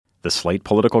The Slate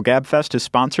Political Gabfest is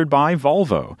sponsored by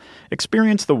Volvo.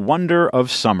 Experience the wonder of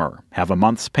summer. Have a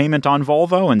month's payment on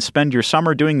Volvo and spend your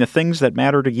summer doing the things that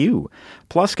matter to you.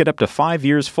 Plus, get up to 5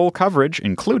 years full coverage,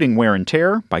 including wear and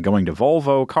tear, by going to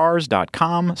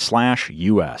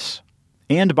volvocars.com/US.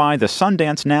 And by the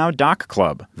Sundance Now Doc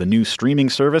Club, the new streaming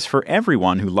service for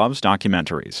everyone who loves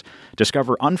documentaries.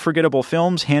 Discover unforgettable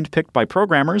films handpicked by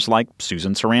programmers like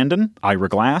Susan Sarandon, Ira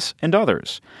Glass, and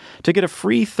others. To get a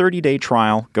free 30-day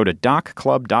trial, go to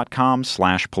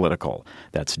docclub.com/political.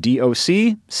 That's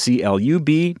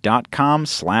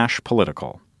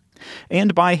docclub.com/political.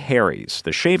 And by Harry's,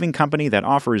 the shaving company that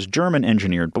offers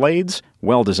German-engineered blades,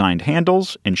 well-designed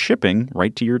handles, and shipping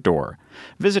right to your door.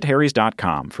 Visit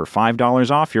harrys.com for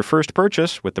 $5 off your first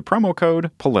purchase with the promo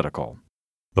code POLITICAL.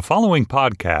 The following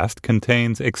podcast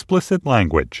contains explicit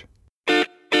language.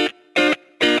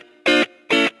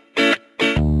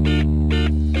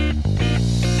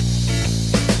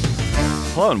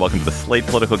 Hello and welcome to the Slate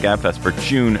Political Gabfest for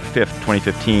June 5th,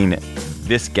 2015.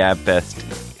 This Gabfest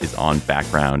is on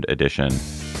Background Edition.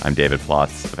 I'm David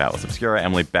Plotz of Atlas Obscura.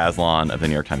 Emily Bazelon of the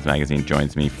New York Times Magazine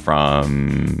joins me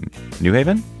from New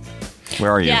Haven.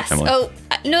 Where are you, yes. Emily? Oh,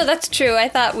 no, that's true. I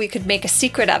thought we could make a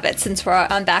secret of it since we're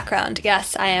on Background.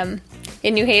 Yes, I am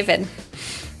in New Haven.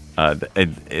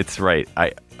 It's right.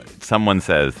 Someone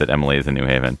says that Emily is in New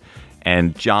Haven.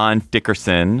 And John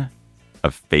Dickerson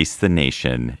of Face the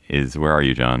Nation is, where are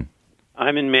you, John?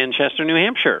 I'm in Manchester, New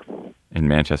Hampshire. In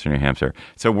Manchester, New Hampshire.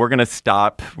 So we're going to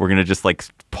stop. We're going to just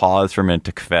pause for a minute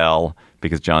to kvel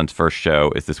because John's first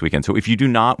show is this weekend. So if you do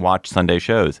not watch Sunday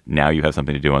shows, now you have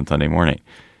something to do on Sunday morning.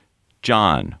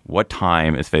 John, what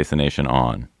time is Face the Nation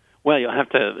on? Well, you'll have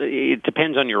to. It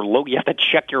depends on your you have to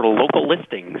check your local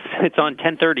listings. It's on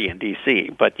 10:30 in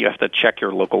D.C., but you have to check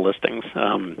your local listings.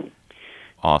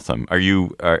 Awesome. Are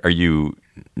you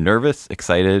nervous,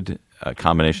 excited? A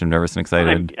combination of nervous and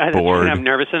excited, bored? I'm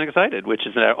nervous and excited, which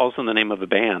is also the name of a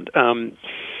band. I'm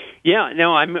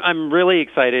really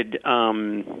excited.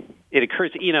 It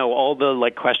occurs, all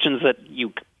the questions that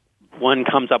one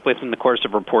comes up with in the course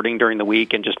of reporting during the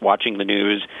week and just watching the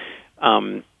news.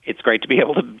 It's great to be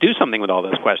able to do something with all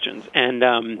those questions, and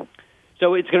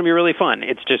so it's going to be really fun.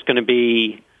 It's just going to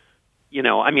be.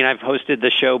 I've hosted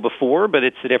the show before, but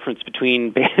it's the difference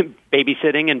between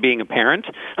babysitting and being a parent.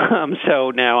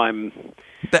 So now I'm...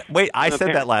 I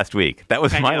said that last week. That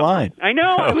was my line. I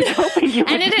know. I was hoping you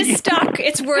would... And it is stuck.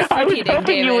 It's worth repeating, I was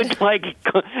hoping you would,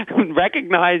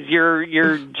 recognize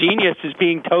your genius as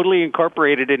being totally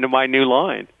incorporated into my new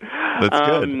line. That's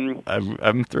good.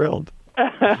 I'm thrilled.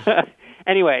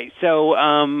 Anyway,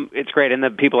 so it's great. And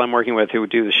the people I'm working with who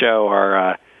do the show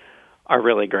are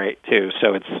really great too.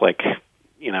 So it's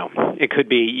it could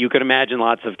be. You could imagine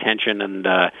lots of tension and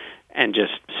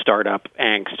just startup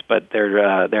angst, but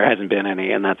there hasn't been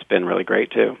any, and that's been really great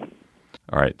too.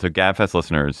 All right, so Gabfest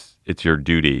listeners, it's your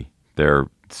duty. There are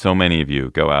so many of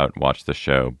you. Go out, watch the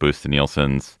show, boost the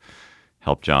Nielsen's,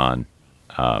 help John,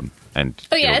 and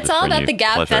it's all about the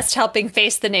Gabfest pleasure. helping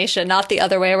Face the Nation, not the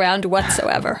other way around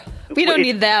whatsoever. We don't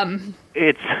need them.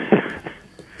 It's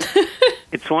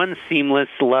one seamless,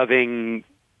 loving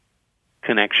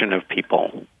connection of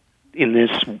people in this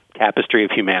tapestry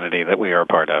of humanity that we are a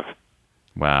part of.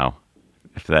 Wow.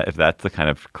 If that's the kind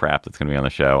of crap that's going to be on the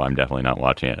show, I'm definitely not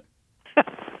watching it.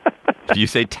 Did you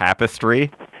say tapestry?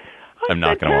 I'm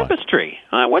not going to watch. Tapestry.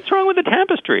 What's wrong with the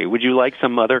tapestry? Would you like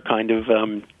some other kind of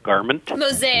garment?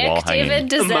 Mosaic, David.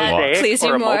 Does that please you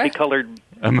or a more? Multicolored...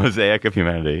 A mosaic of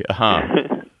humanity.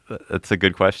 That's a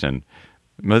good question.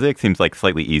 Mosaic seems like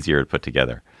slightly easier to put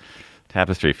together.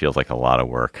 Tapestry feels like a lot of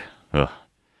work. Ugh.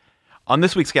 On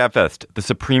this week's Gabfest, the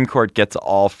Supreme Court gets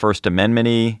all First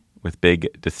Amendment-y with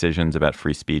big decisions about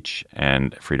free speech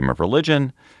and freedom of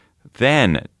religion.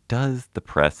 Then, does the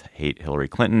press hate Hillary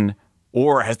Clinton,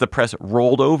 or has the press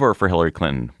rolled over for Hillary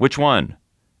Clinton? Which one?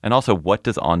 And also, what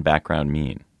does on background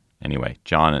mean? Anyway,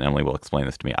 John and Emily will explain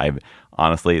this to me.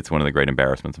 Honestly, it's one of the great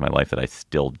embarrassments of my life that I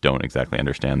still don't exactly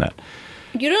understand that.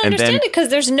 You don't understand it because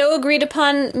there's no agreed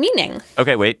upon meaning.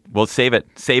 Okay, wait. We'll save it.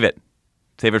 Save it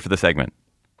for the segment.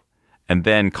 And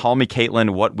then Call Me Caitlyn,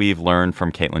 what we've learned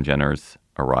from Caitlyn Jenner's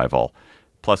arrival.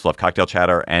 Plus, we'll have Cocktail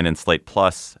Chatter and in Slate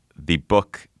Plus, the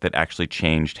book that actually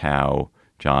changed how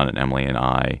John and Emily and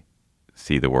I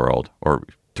see the world. Or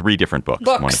 3 different books.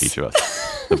 One of each of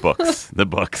us. The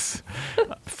books.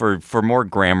 For more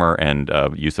grammar and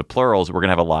use of plurals, we're going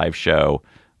to have a live show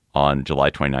on July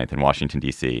 29th in Washington,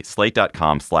 D.C.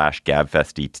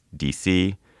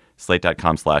 Slate.com/GabFestDC.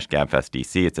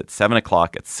 Slate.com/GabFestDC. It's at 7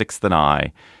 o'clock at 6th and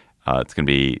I. It's going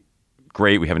to be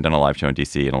great. We haven't done a live show in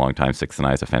D.C. in a long time. Sixth and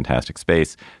I is a fantastic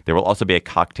space. There will also be a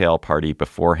cocktail party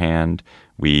beforehand,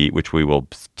 which we will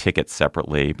ticket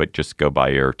separately, but just go buy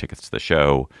your tickets to the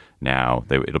show now.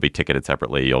 It'll be ticketed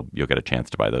separately. You'll get a chance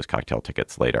to buy those cocktail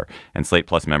tickets later. And Slate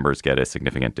Plus members get a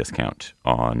significant discount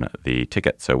on the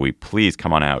ticket. So please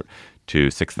come on out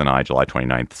to Sixth and I, July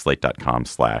 29th,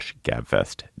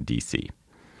 slate.com/GabFestDC.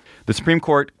 The Supreme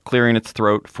Court, clearing its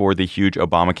throat for the huge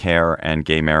Obamacare and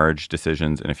gay marriage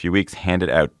decisions in a few weeks,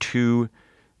 handed out two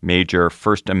major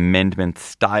First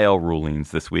Amendment-style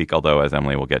rulings this week, although, as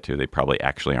Emily will get to, they probably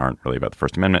actually aren't really about the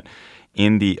First Amendment.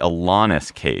 In the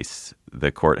Alanis case,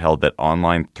 the court held that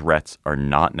online threats are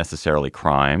not necessarily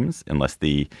crimes unless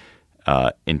the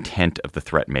intent of the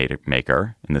threat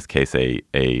maker, in this case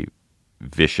a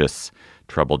vicious,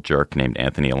 troubled jerk named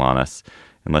Anthony Alanis,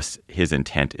 unless his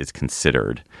intent is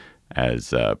considered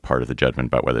as part of the judgment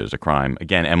about whether there's a crime.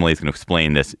 Again, Emily's going to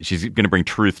explain this. She's going to bring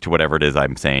truth to whatever it is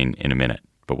I'm saying in a minute,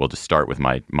 but we'll just start with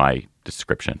my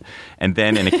description. And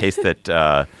then in a case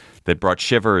that that brought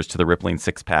shivers to the rippling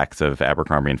six-packs of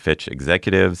Abercrombie & Fitch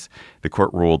executives, the court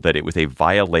ruled that it was a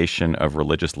violation of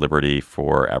religious liberty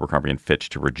for Abercrombie & Fitch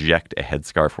to reject a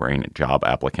headscarf-wearing job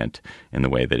applicant in the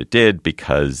way that it did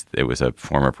because it was a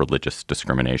form of religious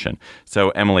discrimination.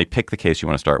 So, Emily, pick the case you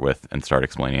want to start with and start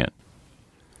explaining it.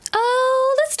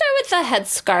 Let's start with the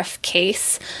headscarf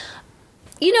case.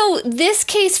 This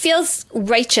case feels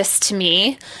righteous to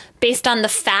me based on the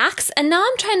facts, and now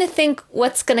I'm trying to think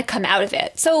what's going to come out of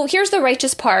it. So here's the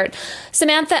righteous part.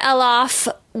 Samantha Eloff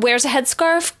wears a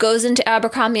headscarf, goes into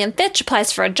Abercrombie & Fitch,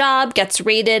 applies for a job, gets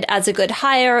rated as a good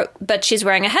hire, but she's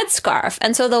wearing a headscarf.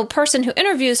 And so the person who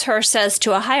interviews her says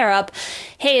to a higher-up,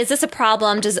 hey, is this a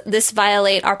problem? Does this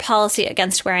violate our policy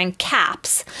against wearing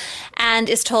caps? And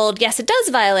is told, yes, it does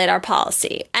violate our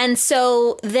policy. And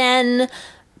so then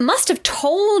must have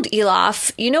told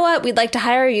Eloff, you know what, we'd like to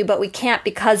hire you, but we can't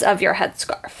because of your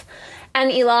headscarf. And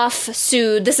Eloff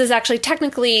sued. This is actually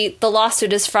technically, the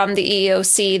lawsuit is from the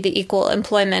EEOC, the Equal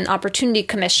Employment Opportunity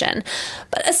Commission.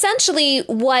 But essentially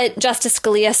what Justice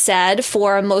Scalia said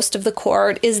for most of the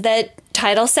court is that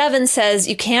Title VII says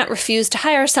you can't refuse to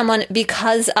hire someone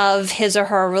because of his or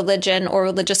her religion or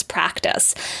religious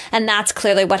practice. And that's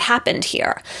clearly what happened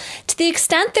here. To the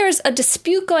extent there's a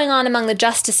dispute going on among the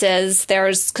justices,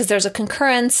 because there's a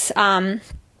concurrence from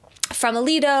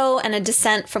Alito and a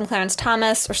dissent from Clarence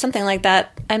Thomas or something like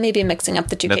that. I may be mixing up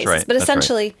the two cases. Right. But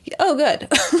essentially, oh, good.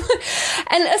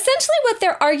 And essentially what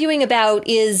they're arguing about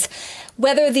is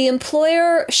whether the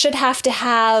employer should have to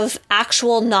have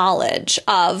actual knowledge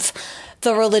of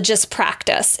the religious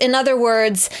practice. In other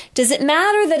words, does it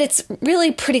matter that it's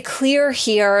really pretty clear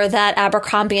here that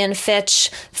Abercrombie &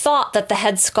 Fitch thought that the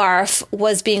headscarf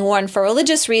was being worn for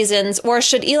religious reasons, or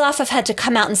should Eloff have had to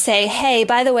come out and say, hey,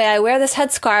 by the way, I wear this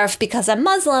headscarf because I'm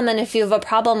Muslim, and if you have a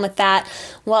problem with that,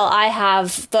 well, I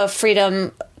have the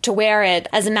freedom to wear it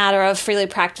as a matter of freely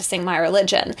practicing my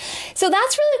religion. So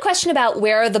that's really a question about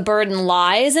where the burden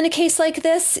lies in a case like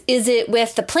this. Is it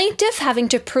with the plaintiff having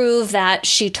to prove that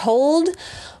she told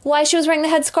why she was wearing the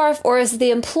headscarf, or is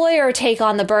the employer take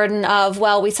on the burden of,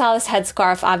 well, we saw this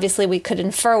headscarf, obviously we could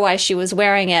infer why she was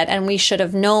wearing it, and we should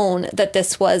have known that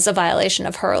this was a violation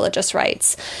of her religious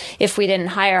rights if we didn't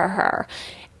hire her.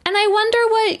 And I wonder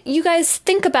what you guys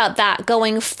think about that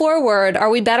going forward. Are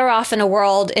we better off in a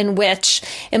world in which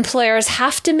employers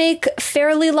have to make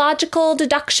fairly logical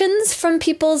deductions from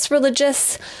people's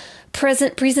religious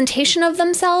presentation of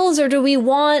themselves? Or do we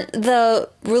want the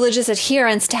religious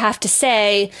adherents to have to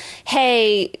say,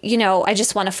 hey, I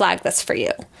just want to flag this for you?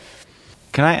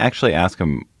 Can I actually ask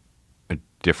him a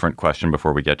different question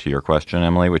before we get to your question,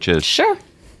 Emily, which is, sure.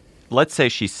 Let's say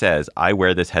she says, I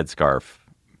wear this headscarf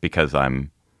because I'm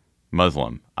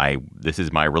Muslim. This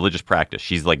is my religious practice.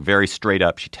 She's like very straight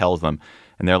up. She tells them,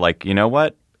 and they're like, you know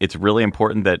what? It's really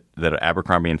important that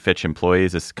Abercrombie & Fitch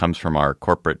employees, this comes from our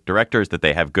corporate directors, that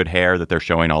they have good hair that they're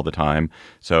showing all the time.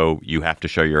 So you have to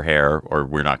show your hair or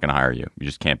we're not going to hire you. You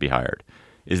just can't be hired.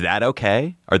 Is that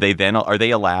okay? Are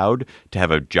they allowed to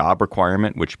have a job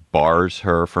requirement which bars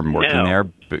her from working there?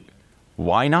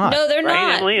 Why not? No, they're right,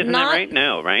 not. Emily? Isn't that right?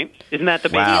 No, right? Isn't that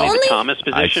basically the Thomas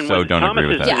position? I so don't agree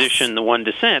with that. Thomas's position, the one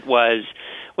dissent, was,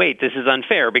 wait, this is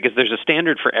unfair because there's a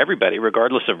standard for everybody,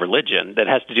 regardless of religion, that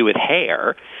has to do with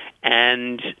hair.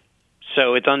 And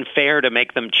so it's unfair to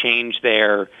make them change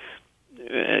their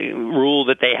rule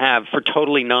that they have for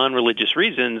totally non-religious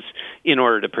reasons in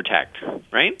order to protect,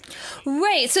 right?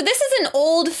 Right. So this is an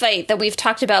old fight that we've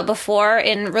talked about before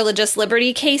in religious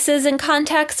liberty cases and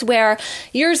contexts where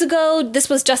years ago, this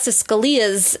was Justice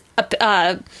Scalia's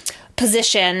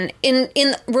position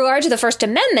in regard to the First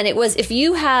Amendment, it was if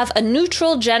you have a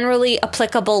neutral, generally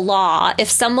applicable law, if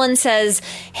someone says,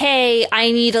 hey,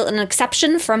 I need an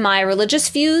exception from my religious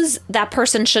views, that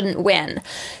person shouldn't win.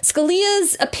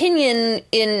 Scalia's opinion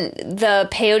in the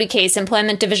Peyote case,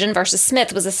 Employment Division versus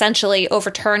Smith, was essentially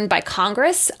overturned by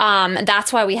Congress.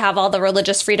 That's why we have all the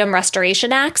Religious Freedom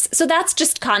Restoration Acts. So that's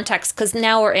just context, because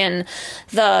now we're in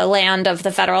the land of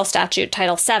the federal statute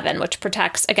Title VII, which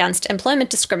protects against employment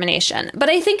discrimination. But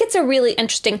I think it's a really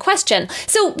interesting question.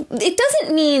 So it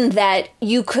doesn't mean that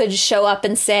you could show up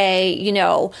and say,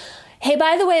 hey,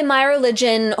 by the way, my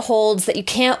religion holds that you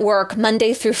can't work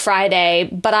Monday through Friday,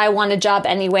 but I want a job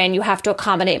anyway, and you have to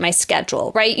accommodate my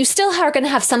schedule, right? You still are going to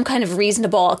have some kind of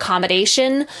reasonable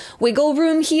accommodation wiggle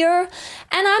room here.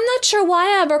 And I'm not sure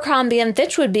why Abercrombie and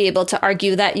Fitch would be able to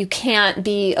argue that you can't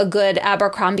be a good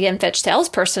Abercrombie and Fitch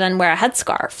salesperson and wear a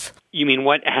headscarf. You mean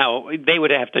how they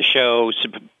would have to show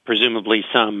presumably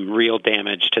some real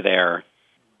damage to their,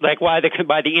 like why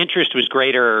the interest was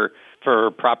greater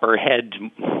for proper head,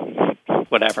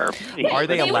 whatever. Are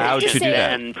they allowed to do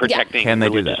that? And protecting Can they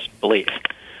do religious that? belief.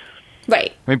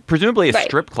 Right. I mean, presumably a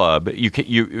strip club,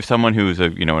 someone who's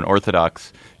an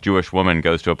Orthodox Jewish woman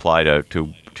goes to apply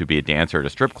to be a dancer at a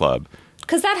strip club.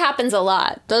 Because that happens a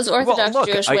lot. Those Orthodox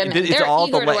Jewish women, it's all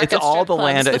the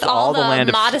land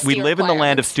of we live in the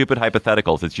land of stupid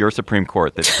hypotheticals. It's your Supreme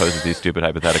Court that poses these stupid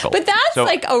hypotheticals. But that's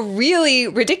like a really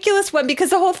ridiculous one, because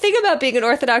the whole thing about being an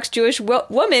Orthodox Jewish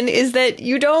woman is that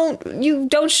you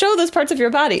don't show those parts of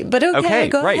your body. But okay,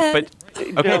 go ahead.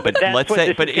 But let's say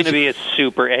it's going to be a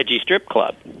super edgy strip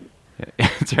club.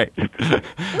 That's right.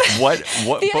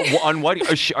 On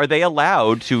what are they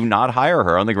allowed to not hire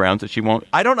her on the grounds that she won't?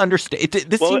 I don't understand.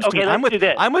 This seems to me. I'm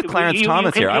with Clarence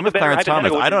Thomas here. I'm with Clarence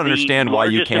Thomas. I don't understand why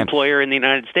you can't. Employer in the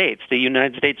United States, the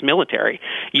United States military.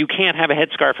 You can't have a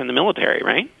headscarf in the military,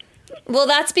 right? Well,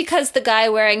 that's because the guy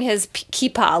wearing his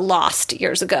kippah lost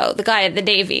years ago, the guy at the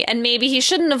Navy. And maybe he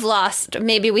shouldn't have lost.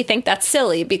 Maybe we think that's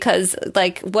silly because,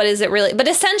 what is it really? But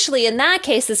essentially, in that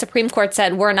case, the Supreme Court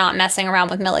said we're not messing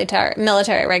around with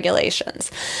military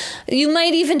regulations. You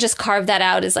might even just carve that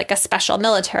out as a special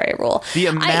military rule. The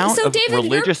amount of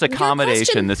religious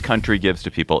accommodation this country gives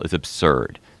to people is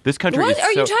absurd. This country what is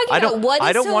are you talking about?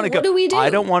 What do we do?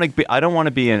 I don't want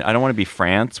to be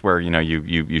France, where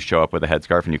you show up with a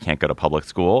headscarf and you can't go to public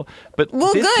school. But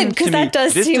good, because that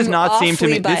does seem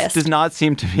awfully biased. This does not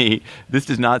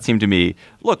seem to me.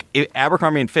 Look,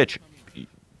 Abercrombie and Fitch.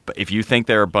 If you think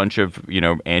they're a bunch of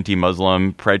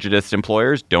anti-Muslim prejudiced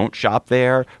employers, don't shop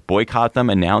there. Boycott them.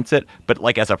 Announce it. But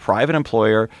as a private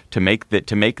employer, to make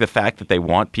the fact that they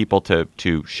want people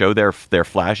to show their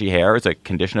flashy hair as a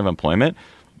condition of employment.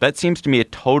 That seems to me a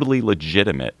totally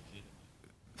legitimate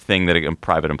thing that a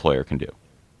private employer can do.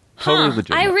 Totally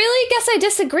legitimate. I really guess I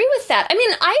disagree with that. I mean,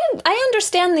 I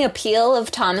understand the appeal of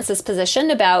Thomas's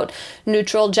position about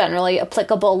neutral, generally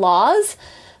applicable laws,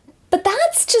 but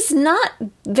that's just not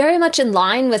very much in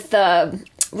line with the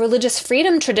religious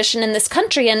freedom tradition in this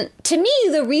country. And to me,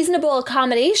 the reasonable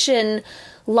accommodation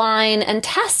line and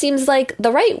test seems like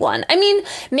the right one. I mean,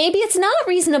 maybe it's not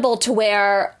reasonable to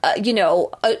wear,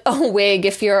 a wig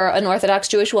if you're an Orthodox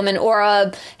Jewish woman, or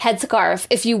a headscarf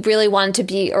if you really want to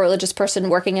be a religious person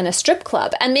working in a strip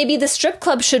club. And maybe the strip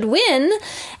club should win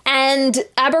and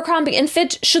Abercrombie and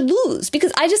Fitch should lose,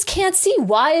 because I just can't see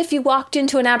why, if you walked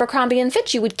into an Abercrombie and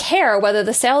Fitch, you would care whether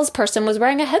the salesperson was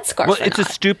wearing a headscarf. Well,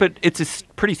 it's a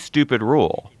pretty stupid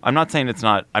rule. I'm not saying it's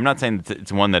not. I'm not saying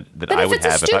it's one that I would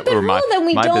have if I were my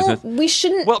business. We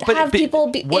shouldn't have people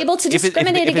be able to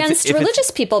discriminate against religious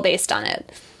people based on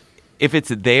it. If it's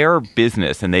their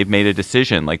business and they've made a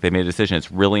decision,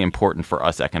 it's really important for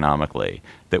us economically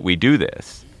that we do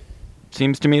this.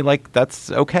 Seems to me like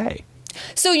that's okay.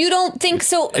 So you don't think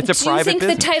so? It's a private business. Do you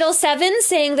think the Title VII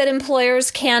saying that employers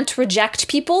can't reject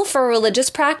people for religious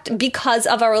practice because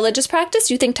of a religious practice?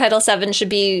 Do you think Title VII should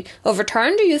be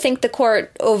overturned, or you think the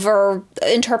court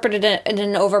interpreted it in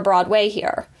an overbroad way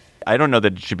here? I don't know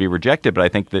that it should be rejected, but I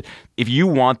think that if you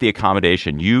want the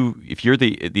accommodation, if you're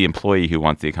the employee who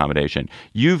wants the accommodation,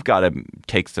 you've got to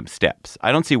take some steps.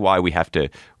 I don't see why we have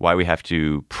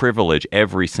to privilege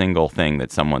every single thing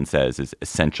that someone says is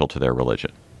essential to their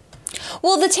religion.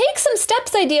 Well, the take some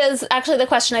steps idea is actually the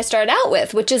question I started out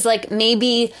with, which is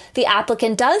maybe the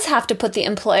applicant does have to put the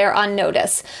employer on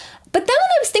notice. But then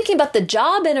when I was thinking about the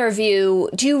job interview,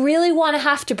 do you really want to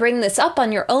have to bring this up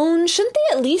on your own? Shouldn't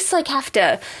they at least have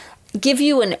to give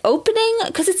you an opening?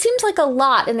 Because it seems like a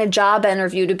lot in a job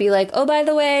interview to be oh, by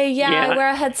the way, I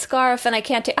wear a headscarf and I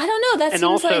can't take... I don't know. That and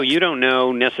seems also, you don't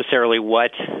know necessarily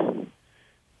which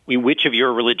of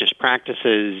your religious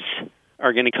practices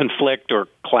are going to conflict or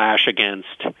clash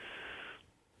against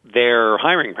their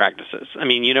hiring practices. I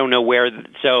mean, you don't know where.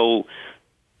 So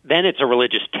then it's a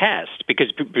religious test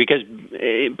because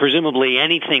presumably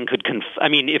anything could.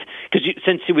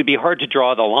 Since it would be hard to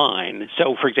draw the line.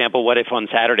 So, for example, what if on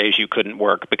Saturdays you couldn't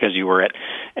work because you were at,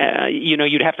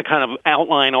 you'd have to kind of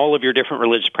outline all of your different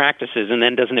religious practices, and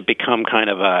then doesn't it become kind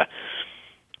of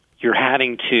you're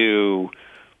having to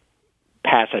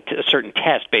pass a certain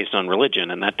test based on religion,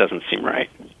 and that doesn't seem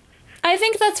right. I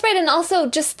think that's right. And also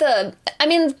just the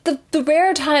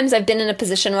rare times I've been in a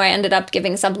position where I ended up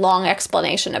giving some long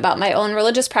explanation about my own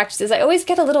religious practices, I always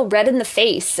get a little red in the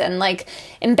face and like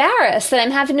embarrassed that I'm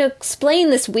having to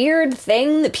explain this weird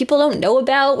thing that people don't know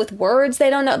about with words they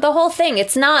don't know. The whole thing.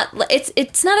 It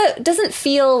doesn't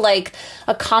feel like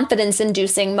a confidence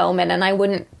inducing moment. And I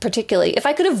wouldn't particularly, if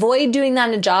I could avoid doing that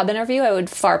in a job interview, I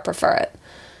would far prefer it.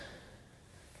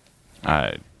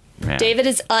 Man. David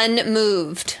is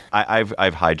unmoved. I've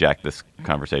hijacked this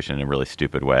conversation in a really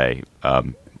stupid way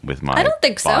with my I don't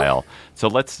think file. So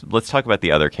let's talk about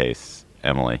the other case,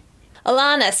 Emily.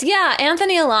 Alanis. Yeah,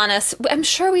 Anthony Alanis. I'm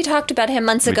sure we talked about him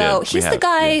months ago. He's the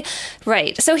guy,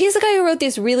 right. So he's the guy who wrote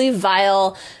these really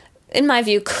vile, in my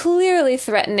view, clearly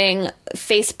threatening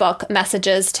Facebook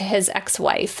messages to his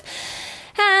ex-wife.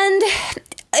 And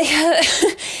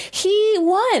he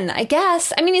won, I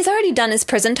guess. I mean, he's already done his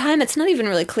prison time. It's not even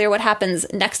really clear what happens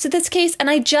next to this case. And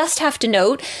I just have to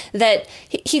note that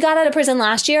he got out of prison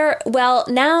last year. Well,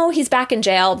 now he's back in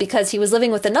jail because he was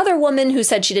living with another woman who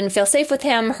said she didn't feel safe with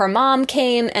him. Her mom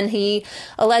came and he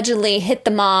allegedly hit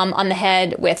the mom on the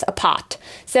head with a pot.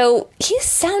 So he's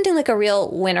sounding like a real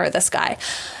winner, this guy.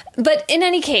 But in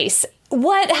any case,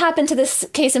 what happened to this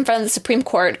case in front of the Supreme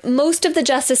Court? Most of the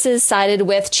justices sided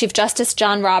with Chief Justice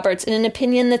John Roberts in an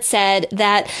opinion that said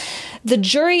that the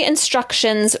jury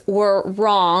instructions were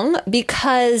wrong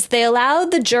because they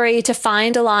allowed the jury to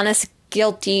find Alanis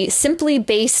guilty simply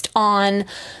based on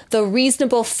the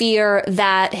reasonable fear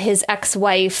that his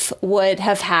ex-wife would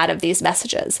have had of these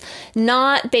messages,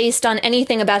 not based on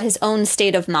anything about his own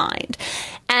state of mind.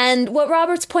 And what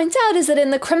Roberts points out is that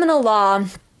in the criminal law,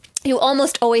 you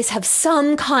almost always have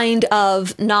some kind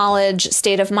of knowledge,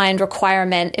 state of mind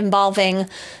requirement involving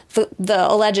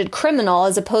the alleged criminal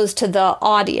as opposed to the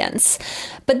audience.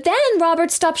 But then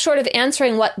Roberts stopped short of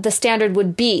answering what the standard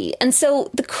would be. And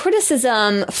so the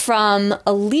criticism from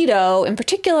Alito in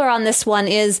particular on this one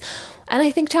is, and I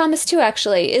think Thomas too,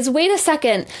 actually, is wait a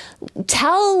second,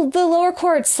 tell the lower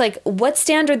courts like what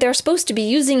standard they're supposed to be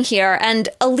using here. And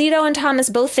Alito and Thomas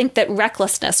both think that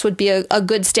recklessness would be a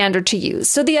good standard to use.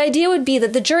 So the idea would be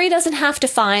that the jury doesn't have to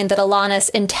find that Alanis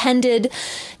intended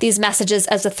these messages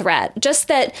as a threat, just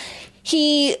that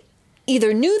he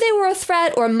either knew they were a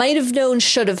threat or might have known,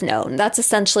 should have known. That's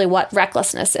essentially what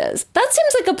recklessness is. That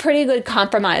seems like a pretty good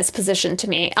compromise position to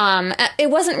me. It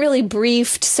wasn't really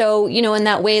briefed. So, in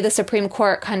that way, the Supreme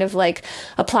Court kind of like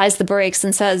applies the brakes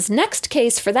and says, next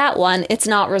case for that one, it's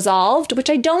not resolved,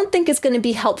 which I don't think is going to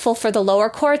be helpful for the lower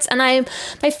courts. And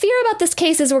my fear about this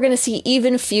case is we're going to see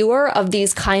even fewer of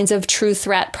these kinds of true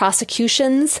threat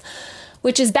prosecutions,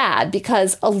 which is bad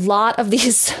because a lot of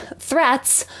these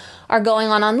threats are going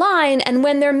on online. And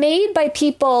when they're made by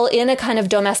people in a kind of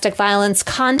domestic violence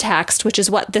context, which is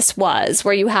what this was,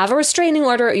 where you have a restraining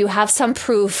order, you have some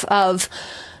proof of,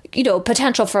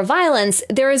 potential for violence,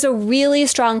 there is a really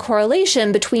strong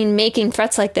correlation between making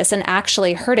threats like this and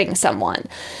actually hurting someone. And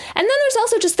then there's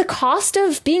also just the cost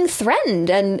of being threatened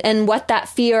and what that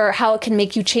fear, how it can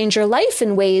make you change your life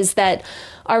in ways that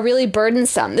are really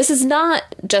burdensome. This is not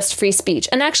just free speech.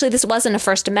 And actually, this wasn't a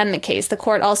First Amendment case. The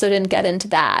court also didn't get into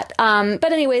that.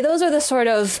 But anyway, those are the sort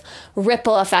of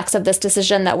ripple effects of this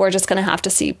decision that we're just going to have to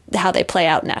see how they play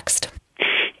out next.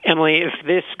 Emily, if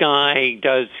this guy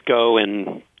does go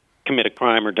and commit a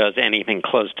crime or does anything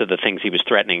close to the things he was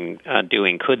threatening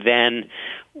doing, could then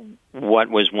what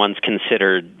was once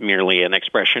considered merely an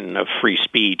expression of free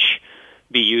speech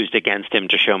be used against him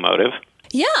to show motive?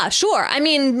 Yeah, sure. I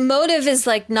mean, motive is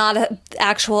like not an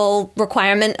actual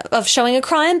requirement of showing a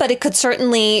crime, but it could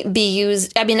certainly be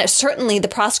used. I mean, certainly the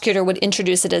prosecutor would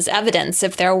introduce it as evidence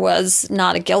if there was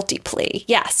not a guilty plea.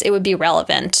 Yes, it would be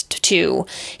relevant to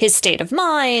his state of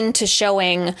mind, to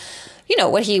showing,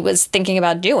 what he was thinking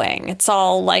about doing. It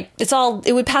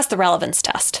would pass the relevance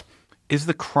test. Is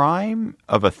the crime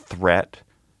of a threat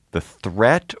the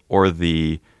threat or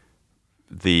the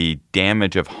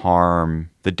damage of harm,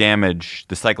 the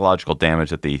psychological damage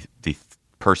that the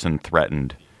person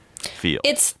threatened feels?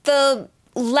 It's the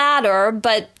latter,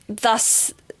 but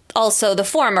thus also the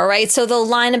former, right? So the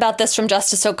line about this from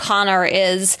Justice O'Connor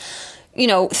is,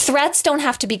 threats don't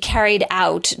have to be carried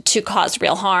out to cause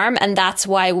real harm, and that's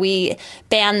why we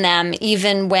ban them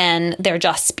even when they're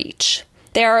just speech.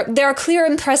 They're clear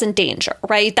and present danger,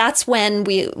 right? That's when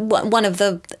one of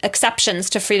the exceptions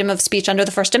to freedom of speech under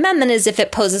the First Amendment is if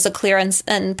it poses a clear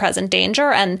and present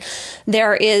danger. And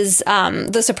there is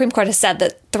the Supreme Court has said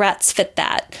that threats fit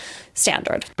that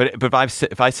standard. But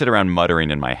if I sit around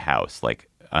muttering in my house, like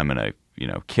I'm going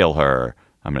to kill her,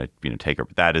 I'm going to take her,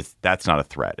 that's not a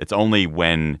threat. It's only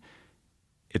when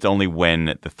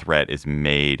the threat is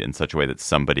made in such a way that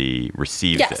somebody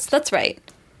receives it. Yes, that's right.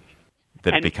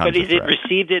 That it becomes but is it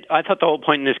received it? I thought the whole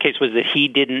point in this case was that he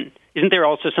didn't. Isn't there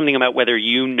also something about whether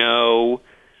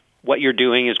what you're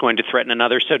doing is going to threaten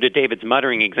another? So to David's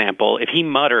muttering example, if he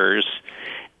mutters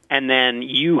and then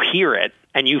you hear it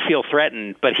and you feel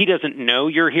threatened, but he doesn't know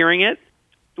you're hearing it,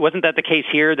 wasn't that the case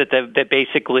here? That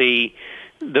basically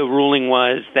the ruling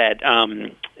was that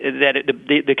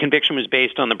the conviction was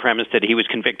based on the premise that he was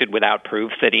convicted without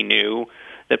proof that he knew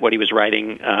that what he was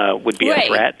writing would be a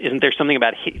threat. Isn't there something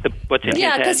about what's in his head?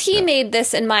 Yeah, because he made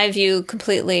this, in my view,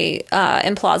 completely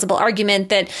implausible argument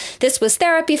that this was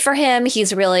therapy for him.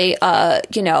 He's really,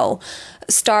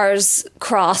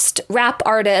 stars-crossed rap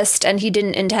artist, and he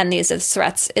didn't intend these as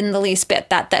threats in the least bit.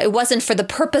 That it wasn't for the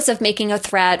purpose of making a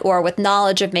threat or with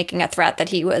knowledge of making a threat that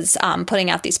he was putting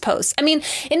out these posts. I mean,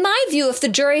 in my view, if the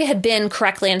jury had been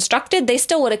correctly instructed, they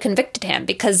still would have convicted him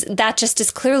because that just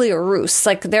is clearly a ruse.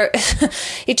 Like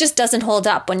it just doesn't hold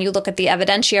up when you look at the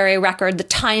evidentiary record, the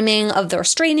timing of the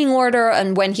restraining order,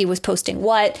 and when he was posting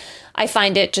what. I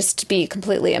find it just to be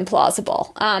completely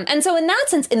implausible. And so in that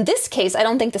sense, in this case, I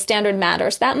don't think the standard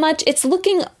matters that much. It's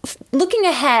looking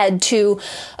ahead to,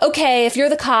 okay, if you're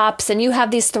the cops and you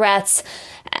have these threats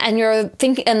and you're a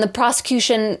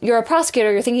prosecutor,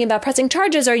 you're thinking about pressing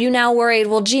charges, are you now worried,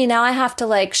 well, gee, now I have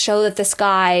to show that this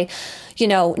guy,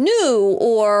 knew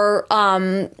or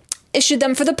issued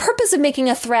them for the purpose of making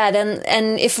a threat.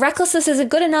 And if recklessness isn't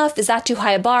good enough, is that too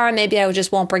high a bar? Maybe I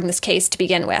just won't bring this case to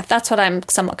begin with. That's what I'm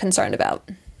somewhat concerned about.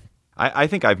 I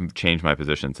think I've changed my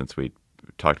position since we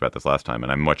talked about this last time,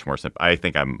 and I'm much more simple. I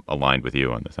think I'm aligned with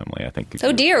you on this, Emily. I think.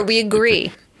 Oh dear, we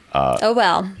agree. Oh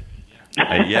well.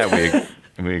 Yeah,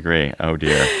 we agree. Oh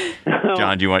dear.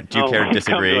 John, do you care to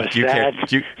disagree? Do you care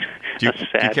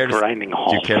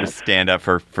to stand up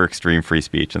for extreme free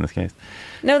speech in this case?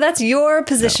 No, that's your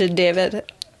position, David.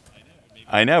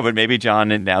 I know, but maybe John,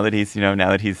 now that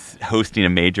he's hosting a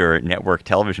major network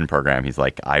television program, he's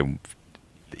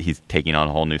taking on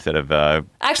a whole new set of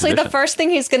Actually, positions. The first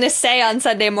thing he's going to say on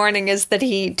Sunday morning is that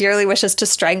he dearly wishes to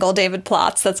strangle David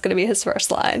Plotz. That's going to be his first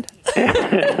line.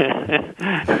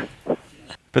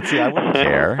 But see, I wouldn't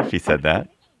care if he said that.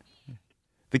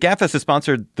 The GabFest is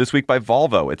sponsored this week by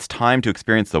Volvo. It's time to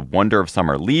experience the wonder of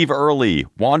summer. Leave early,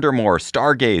 wander more,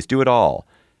 stargaze, do it all.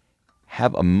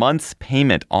 Have a month's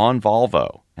payment on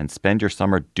Volvo and spend your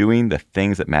summer doing the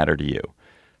things that matter to you.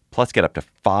 Plus, get up to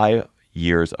 5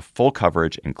 years of full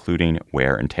coverage, including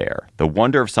wear and tear. The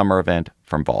Wonder of Summer event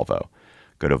from Volvo.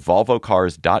 Go to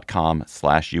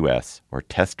volvocars.com/US or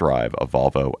test drive a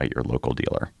Volvo at your local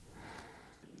dealer.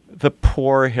 The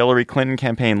poor Hillary Clinton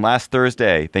campaign. Last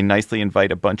Thursday, they nicely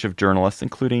invite a bunch of journalists,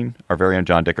 including our very own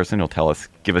John Dickerson. He'll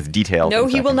give us details. No,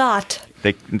 he will not.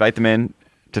 They invite them in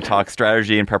to talk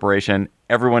strategy and preparation.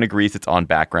 Everyone agrees it's on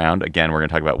background. Again, we're going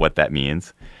to talk about what that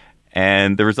means.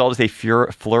 And the result is a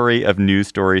flurry of news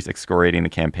stories excoriating the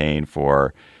campaign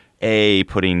for A,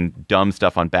 putting dumb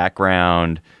stuff on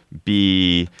background,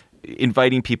 B,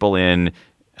 inviting people in,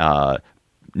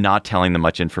 not telling them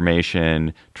much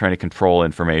information, trying to control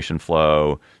information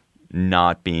flow,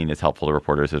 not being as helpful to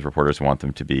reporters as reporters want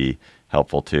them to be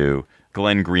helpful to.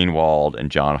 Glenn Greenwald and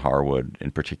John Harwood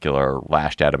in particular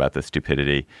lashed out about this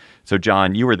stupidity. So,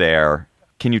 John, you were there.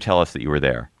 Can you tell us that you were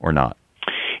there or not?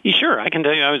 Yeah, sure. I can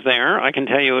tell you I was there. I can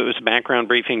tell you it was a background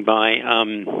briefing by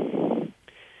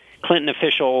Clinton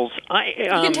officials. You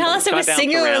can tell us it was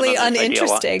singularly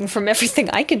uninteresting from everything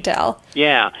I could tell.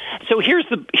 Yeah. So here's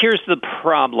the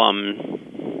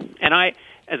problem. And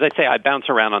as I say, I bounce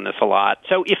around on this a lot.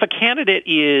 So if a candidate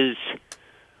is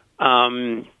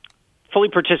fully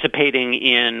participating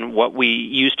in what we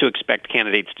used to expect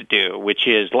candidates to do, which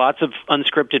is lots of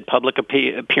unscripted public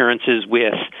appearances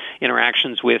with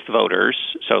interactions with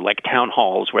voters, so like town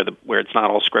halls where it's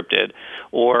not all scripted,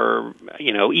 or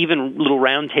even little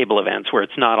roundtable events where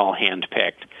it's not all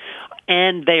handpicked,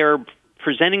 and they are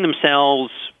presenting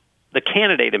themselves, the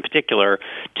candidate in particular,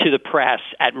 to the press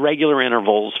at regular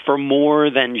intervals for more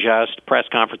than just press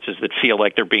conferences that feel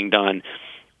like they're being done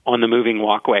on the moving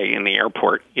walkway in the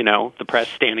airport, the press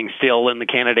standing still and the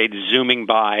candidates zooming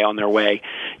by on their way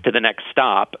to the next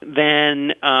stop,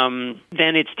 then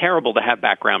it's terrible to have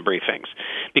background briefings,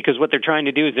 because what they're trying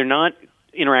to do is they're not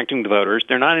interacting with the voters,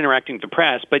 they're not interacting with the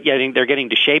press, but yet they're getting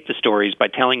to shape the stories by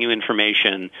telling you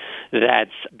information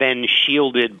that's then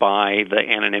shielded by the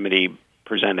anonymity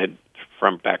presented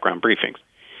from background briefings.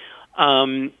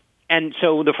 And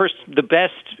so the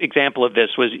best example of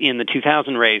this was in the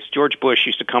 2000 race. George Bush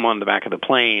used to come on the back of the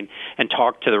plane and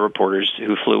talk to the reporters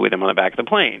who flew with him on the back of the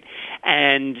plane.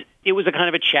 And it was a kind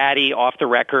of a chatty,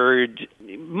 off-the-record,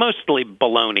 mostly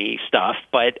baloney stuff,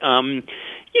 but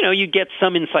you'd get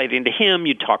some insight into him.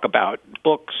 You'd talk about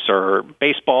books or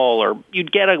baseball, or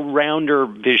you'd get a rounder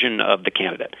vision of the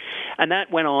candidate. And that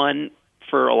went on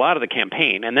for a lot of the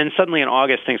campaign. And then suddenly in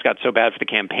August, things got so bad for the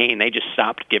campaign, they just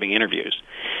stopped giving interviews.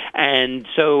 And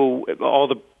so all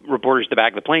the reporters at the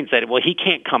back of the plane said, well, he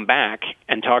can't come back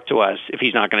and talk to us if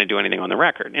he's not going to do anything on the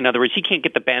record. In other words, he can't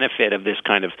get the benefit of this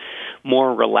kind of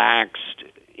more relaxed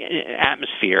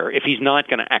atmosphere if he's not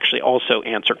going to actually also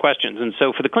answer questions. And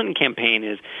so for the Clinton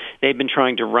campaign, they've been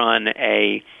trying to run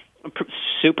a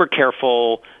super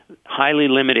careful, highly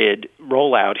limited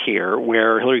rollout here,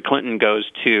 where Hillary Clinton goes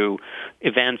to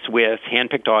events with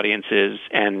handpicked audiences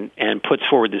and puts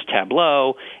forward this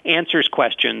tableau, answers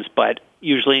questions, but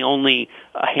usually only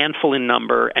a handful in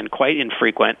number and quite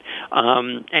infrequent,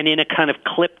 and in a kind of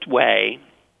clipped way.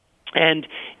 And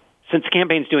since the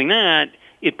campaign's doing that,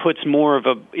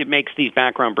 it makes these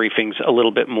background briefings a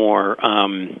little bit more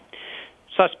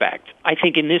suspect. I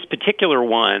think in this particular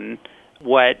one,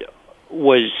 what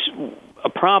was a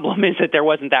problem is that there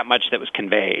wasn't that much that was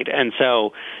conveyed. And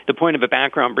so the point of a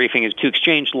background briefing is to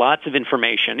exchange lots of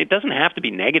information. It doesn't have to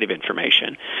be negative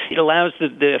information. It allows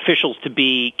the officials to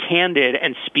be candid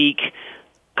and speak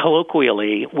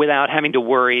colloquially without having to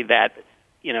worry that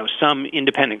some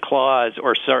independent clause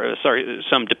or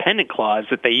some dependent clause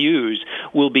that they use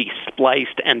will be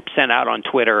spliced and sent out on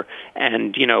Twitter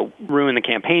and, ruin the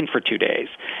campaign for 2 days.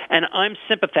 And I'm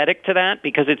sympathetic to that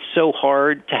because it's so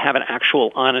hard to have an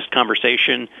actual honest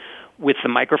conversation with the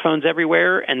microphones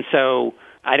everywhere. And so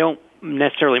I don't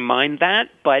necessarily mind that.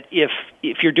 But if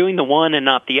you're doing the one and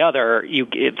not the other,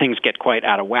 things get quite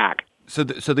out of whack. So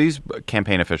these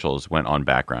campaign officials went on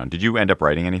background. Did you end up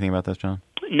writing anything about this, John?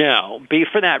 No,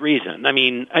 for that reason. I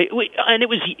mean, and it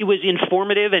was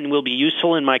informative and will be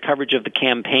useful in my coverage of the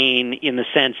campaign in the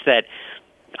sense that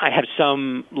I have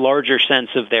some larger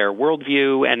sense of their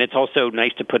worldview, and it's also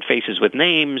nice to put faces with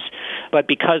names. But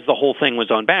because the whole thing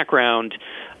was on background,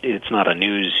 it's not a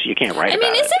news. You can't write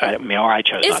about it. I chose not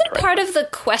to write. Isn't part of the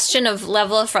question of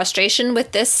level of frustration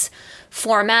with this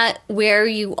format where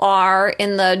you are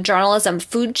in the journalism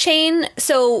food chain?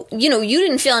 So, you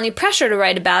didn't feel any pressure to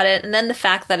write about it, and then the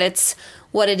fact that it's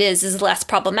what it is less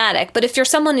problematic. But if you're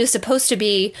someone who's supposed to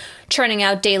be churning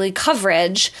out daily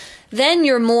coverage, then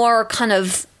you're more kind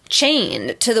of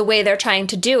chained to the way they're trying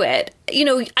to do it.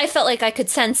 I felt like I could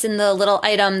sense in the little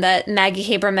item that Maggie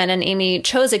Haberman and Amy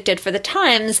Chozick did for the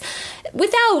Times,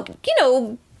 without,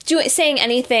 saying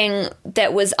anything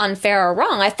that was unfair or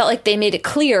wrong, I felt like they made it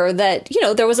clear that,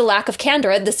 there was a lack of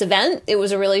candor at this event. It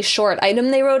was a really short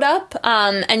item they wrote up,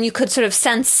 and you could sort of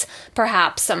sense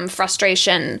perhaps some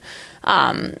frustration,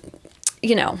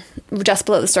 just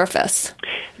below the surface.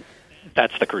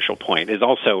 That's the crucial point. Is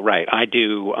also right.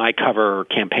 I cover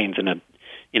campaigns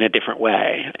in a different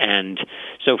way, and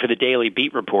so for the daily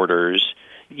beat reporters,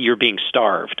 you're being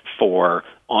starved for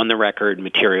on-the-record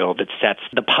material that sets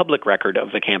the public record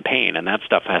of the campaign, and that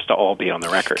stuff has to all be on the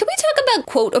record. Can we talk about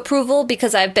quote approval?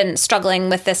 Because I've been struggling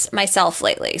with this myself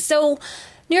lately. So,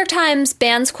 New York Times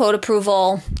bans quote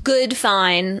approval. Good,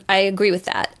 fine. I agree with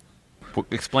that.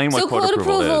 Explain what quote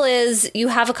approval is. You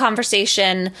have a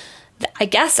conversation, I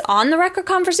guess, on the record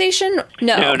conversation?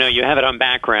 No, you have it on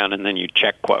background and then you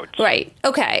check quotes. Right.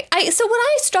 Okay. So what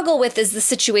I struggle with is the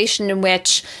situation in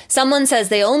which someone says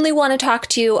they only want to talk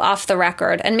to you off the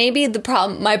record. And maybe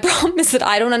my problem is that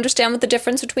I don't understand what the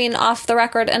difference between off the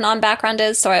record and on background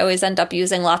is. So I always end up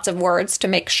using lots of words to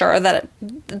make sure that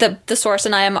the source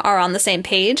and I are on the same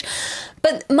page.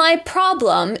 But my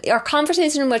problem are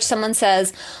conversations in which someone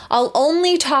says, I'll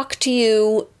only talk to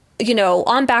you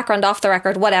on background, off the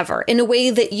record, whatever, in a way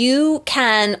that you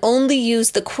can only use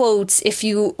the quotes if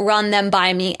you run them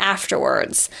by me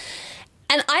afterwards.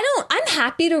 And I'm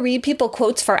happy to read people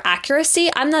quotes for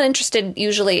accuracy. I'm not interested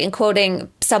usually in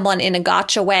quoting someone in a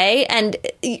gotcha way. And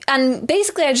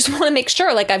basically, I just want to make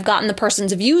sure like I've gotten the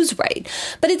person's views right.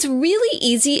 But it's really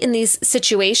easy in these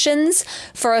situations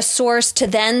for a source to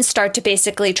then start to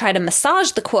basically try to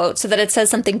massage the quote so that it says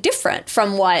something different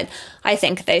from what I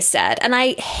think they said. And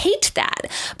I hate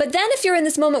that. But then if you're in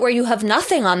this moment where you have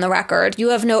nothing on the record,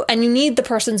 and you need the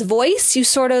person's voice, you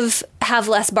sort of have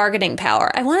less bargaining power.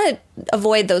 I want to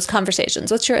avoid those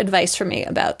conversations. What's your advice for me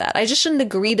about that? I just shouldn't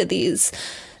agree to these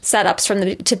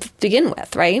setups to begin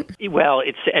with, right? Well,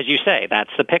 it's, as you say, that's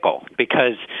the pickle.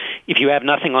 Because if you have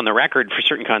nothing on the record for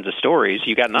certain kinds of stories,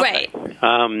 you got nothing.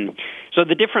 Right. So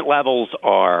the different levels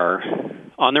are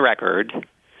on the record,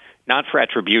 not for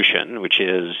attribution, which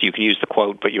is you can use the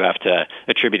quote, but you have to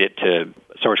attribute it to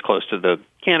a source close to the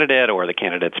candidate or the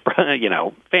candidate's,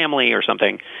 family or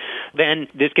something. Then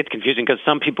this gets confusing because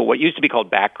some people, what used to be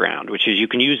called background, which is you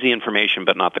can use the information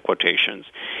but not the quotations,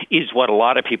 is what a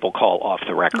lot of people call off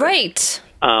the record. Right.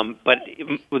 But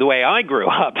the way I grew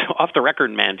up, off the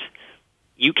record meant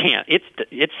you can't.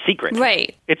 It's secret.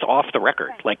 Right. It's off the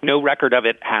record. Like no record of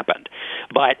it happened.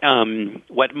 But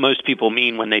what most people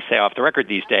mean when they say off the record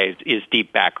these days is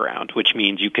deep background, which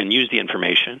means you can use the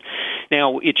information.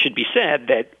 Now, it should be said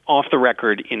that off the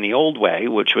record in the old way,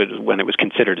 which was when it was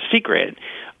considered a secret,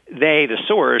 the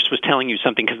source was telling you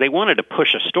something because they wanted to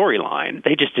push a storyline.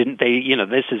 They just didn't.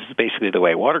 This is basically the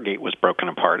way Watergate was broken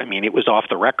apart. I mean, it was off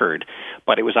the record,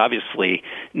 but it was obviously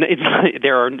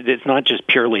it's not just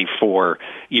purely for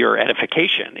your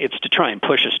edification. It's to try and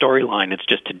push a storyline. It's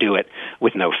just to do it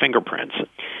with no fingerprints.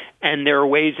 And there are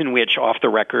ways in which off the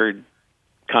record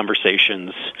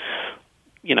conversations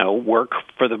work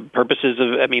for the purposes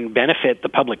of, benefit the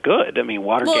public good.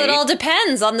 Watergate. Well, it all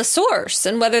depends on the source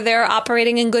and whether they're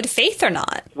operating in good faith or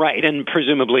not. Right, and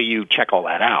presumably you check all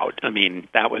that out.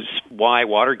 That was why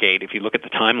Watergate, if you look at the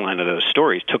timeline of those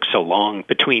stories, took so long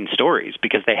between stories,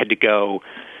 because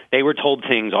they were told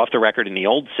things off the record in the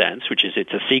old sense, which is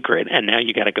it's a secret, and now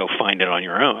you got to go find it on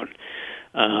your own.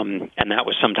 And that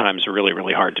was sometimes really,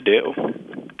 really hard to do.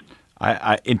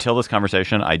 I until this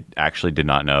conversation, I actually did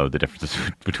not know the difference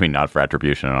between not for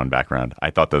attribution and on background. I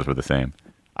thought those were the same.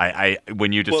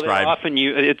 When you describe, often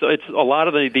it's a lot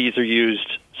of these are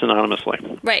used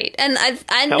synonymously. Right, and I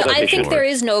think there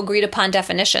is no agreed upon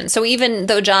definition. So even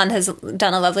though John has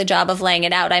done a lovely job of laying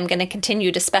it out, I'm going to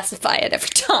continue to specify it every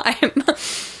time.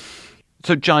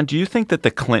 So, John, do you think that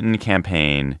the Clinton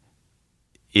campaign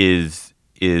is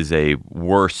a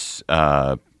worse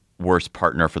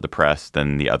partner for the press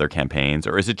than the other campaigns,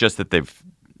 or is it just that they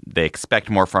expect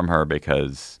more from her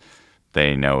because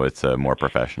they know it's a more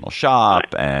professional shop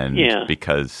and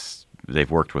because they've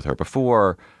worked with her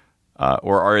before,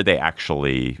 or are they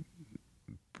actually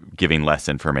giving less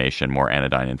information, more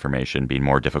anodyne information, being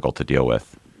more difficult to deal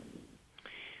with?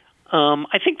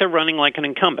 I think they're running like an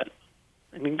incumbent.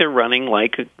 I think they're running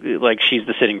like she's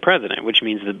the sitting president, which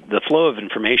means the flow of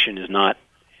information is not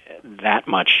that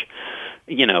much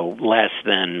less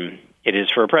than it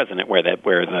is for a president, where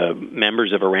the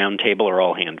members of a round table are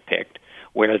all handpicked,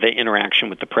 where the interaction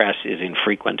with the press is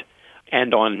infrequent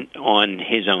and on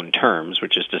his own terms,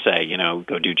 which is to say,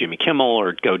 go do Jimmy Kimmel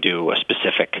or go do a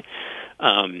specific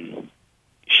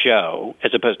show,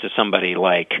 as opposed to somebody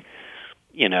like,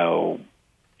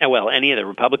 any of the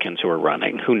Republicans who are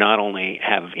running, who not only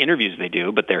have interviews they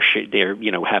do, but they're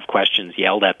have questions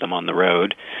yelled at them on the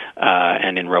road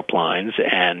and in rope lines,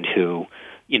 and who,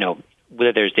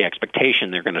 whether there's the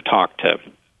expectation they're going to talk to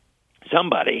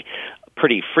somebody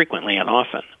pretty frequently and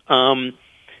often. I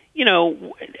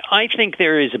think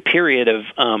there is a period of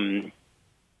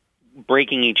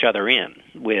breaking each other in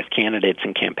with candidates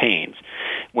and campaigns,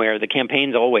 where the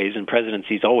campaigns always and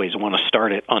presidencies always want to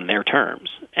start it on their terms,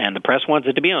 and the press wants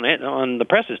it to be on the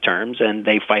press's terms, and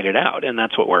they fight it out, and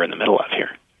that's what we're in the middle of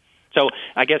here. So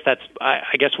I guess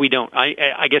I guess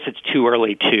it's too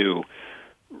early to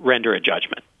render a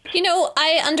judgment.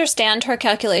 I understand her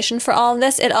calculation for all of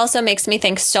this. It also makes me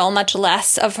think so much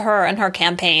less of her and her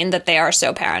campaign that they are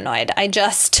so paranoid. I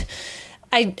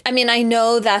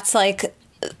know that's like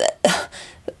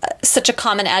such a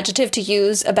common adjective to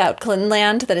use about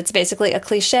Clintonland that it's basically a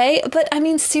cliche. But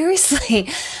seriously,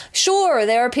 sure,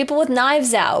 there are people with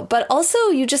knives out, but also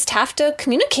you just have to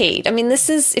communicate. This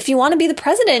is, if you want to be the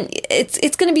president,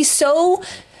 it's going to be so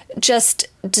just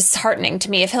disheartening to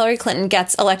me if Hillary Clinton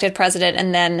gets elected president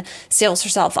and then seals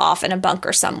herself off in a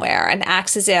bunker somewhere and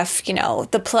acts as if,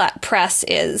 the press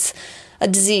is a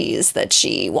disease that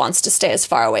she wants to stay as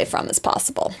far away from as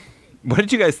possible. What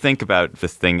did you guys think about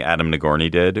this thing Adam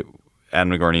Nagorny did? Adam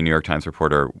Nagorny, New York Times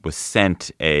reporter, was sent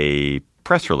a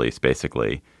press release,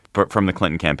 basically, from the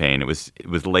Clinton campaign. It was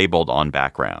labeled on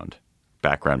background.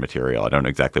 background material. I don't know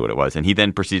exactly what it was. And he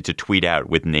then proceeded to tweet out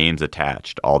with names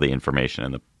attached all the information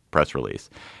in the press release.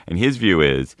 And his view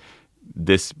is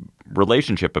this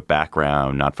relationship of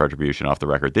background, not for attribution, off the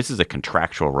record, this is a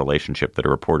contractual relationship that a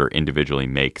reporter individually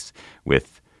makes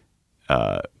with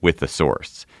the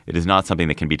source. It is not something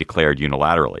that can be declared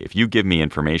unilaterally. If you give me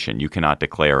information, you cannot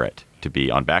declare it to be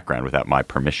on background without my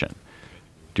permission.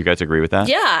 Do you guys agree with that?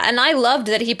 Yeah, and I loved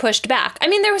that he pushed back. I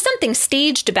mean, there was something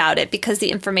staged about it because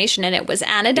the information in it was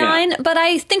anodyne, but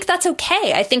I think that's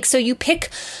okay. I think so you pick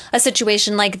a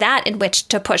situation like that in which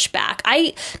to push back.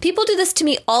 People do this to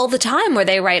me all the time where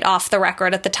they write off the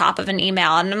record at the top of an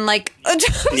email, and I'm like, I'm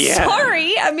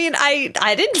sorry. I mean,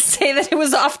 I didn't say that it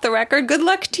was off the record. Good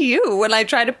luck to you when I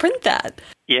try to print that.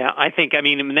 Yeah, I think, then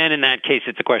in that case,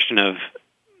 it's a question of,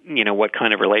 what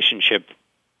kind of relationship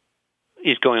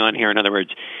is going on here. In other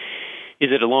words, is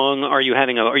it are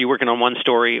you working on one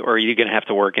story, or are you going to have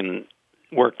to work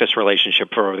this relationship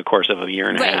for over the course of a year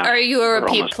and a half? Right. Are you a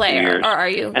repeat player, or are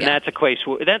you? And that's a case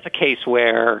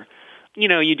where,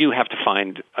 you do have to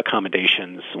find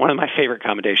accommodations. One of my favorite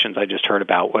accommodations I just heard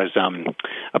about was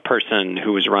a person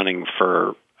who was running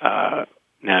for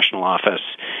national office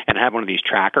and had one of these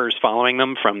trackers following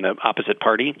them from the opposite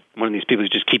party. One of these people who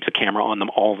just keeps the camera on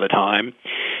them all the time.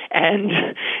 And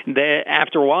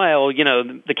after a while,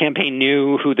 the campaign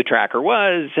knew who the tracker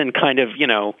was and kind of,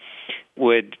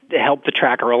 would help the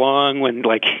tracker along when,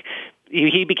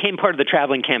 he became part of the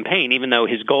traveling campaign, even though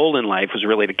his goal in life was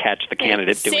really to catch the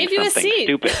candidate doing something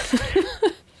stupid.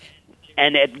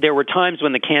 And there were times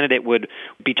when the candidate would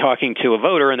be talking to a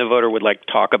voter, and the voter would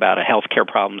talk about a health care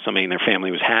problem somebody in their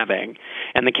family was having.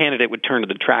 And the candidate would turn to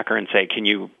the tracker and say, "Can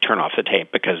you turn off the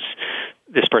tape because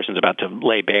this person's about to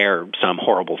lay bare some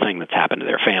horrible thing that's happened to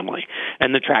their family?"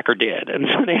 And the tracker did. And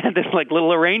so they had this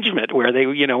little arrangement where they,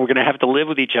 were going to have to live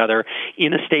with each other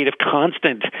in a state of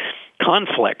constant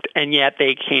conflict. And yet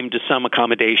they came to some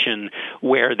accommodation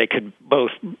where they could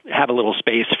both have a little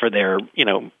space for their,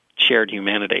 shared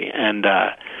humanity. And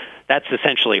that's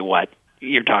essentially what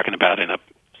you're talking about in a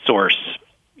source,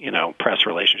 press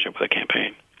relationship with a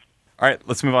campaign. All right,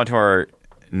 let's move on to our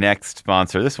next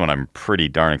sponsor. This one I'm pretty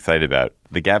darn excited about.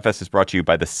 The GabFest is brought to you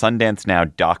by the Sundance Now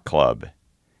Doc Club,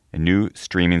 a new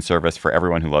streaming service for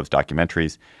everyone who loves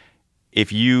documentaries.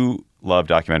 If you love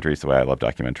documentaries the way I love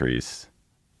documentaries,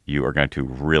 you are going to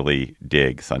really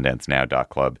dig Sundance Now Doc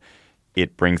Club.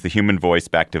 It brings the human voice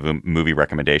back to movie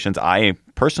recommendations. I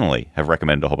personally have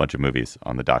recommended a whole bunch of movies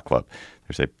on the Doc Club.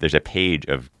 There's a page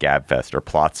of GabFest or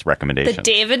Plots recommendations. The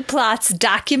David Plotz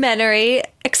documentary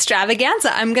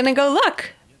extravaganza. I'm going to go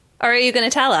look. Or are you going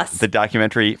to tell us? The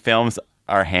documentary films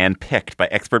are handpicked by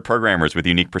expert programmers with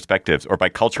unique perspectives, or by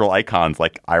cultural icons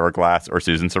like Ira Glass or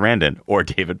Susan Sarandon or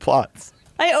David Plotz.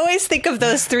 I always think of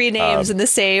those three names in the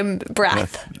same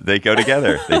breath. They go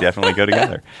together. They definitely go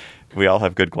together. We all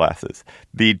have good glasses.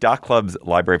 The Doc Club's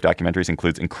library of documentaries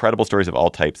includes incredible stories of all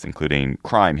types, including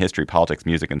crime, history, politics,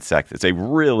 music, and sex. It's a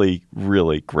really,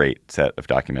 really great set of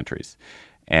documentaries.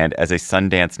 And as a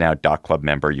Sundance Now Doc Club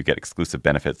member, you get exclusive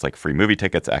benefits like free movie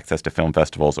tickets, access to film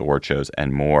festivals, award shows,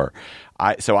 and more.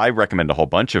 So I recommend a whole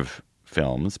bunch of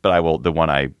films, but the one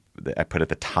I put at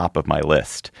the top of my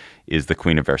list is The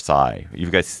Queen of Versailles. You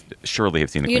guys surely have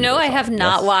seen The Queen of Versailles. I have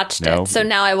not watched it, so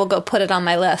now I will go put it on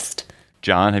my list.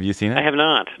 John, have you seen it? I have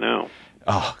not, no.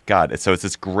 Oh, God. So it's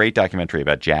this great documentary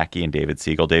about Jackie and David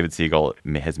Siegel. David Siegel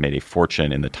has made a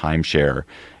fortune in the timeshare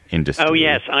industry. Oh,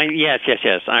 yes.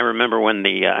 Yes. I remember when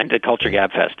the Culture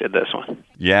Gabfest did this one.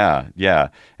 Yeah.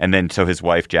 And then so his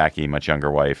wife, Jackie, much younger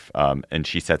wife, and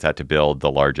she sets out to build the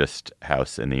largest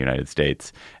house in the United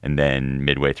States. And then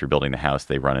midway through building the house,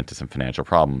 they run into some financial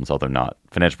problems, although not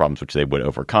financial problems which they would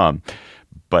overcome.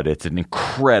 But it's an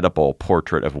incredible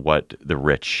portrait of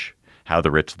how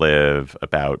the rich live,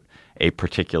 about a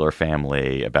particular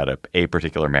family, about a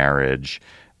particular marriage.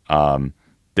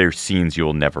 There's scenes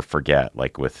you'll never forget,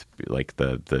 like with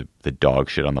the dog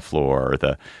shit on the floor, or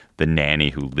the nanny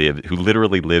who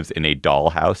literally lives in a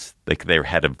dollhouse. Like they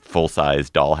had a full-size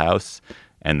dollhouse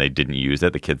and they didn't use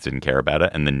it. The kids didn't care about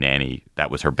it, and the nanny, that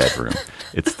was her bedroom.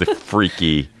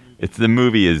 The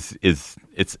movie is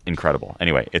incredible.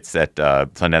 Anyway, it's at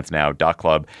Sundance Now Doc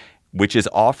Club, which is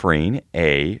offering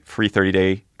a free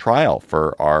 30-day trial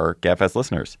for our GabFest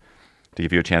listeners to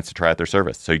give you a chance to try out their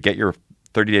service. So you get your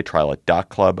 30-day trial at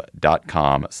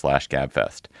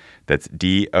docclub.com/GabFest. That's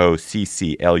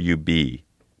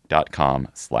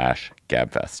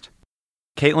DOCCLUB.com/GabFest.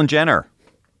 Caitlyn Jenner.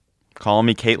 Call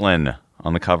Me Caitlyn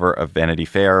on the cover of Vanity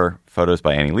Fair. Photos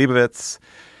by Annie Leibovitz.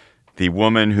 The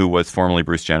woman who was formerly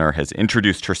Bruce Jenner has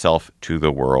introduced herself to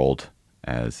the world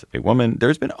as a woman.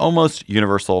 There's been almost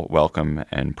universal welcome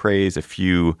and praise. A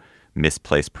few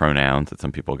misplaced pronouns that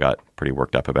some people got pretty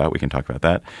worked up about. We can talk about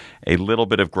that. A little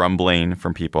bit of grumbling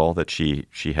from people that she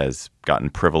has gotten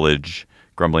privilege,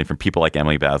 grumbling from people like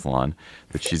Emily Bazelon,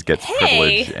 that she gets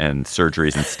privilege and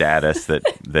surgeries and status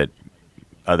that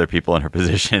other people in her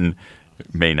position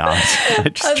may not.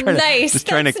 just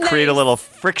trying to create a little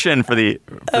friction for the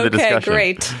discussion. Okay,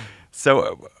 great.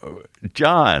 So,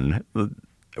 John,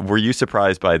 were you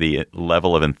surprised by the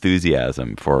level of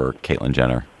enthusiasm for Caitlyn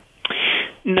Jenner?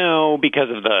 No, because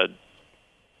of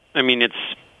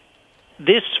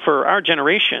this for our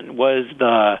generation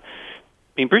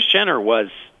Bruce Jenner was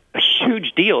a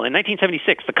huge deal. In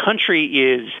 1976, the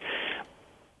country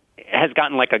has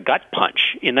gotten like a gut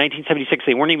punch. In 1976,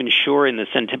 they weren't even sure in the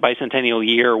bicentennial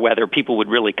year whether people would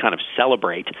really kind of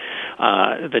celebrate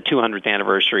the 200th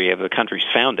anniversary of the country's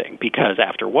founding, because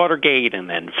after Watergate and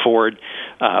then Ford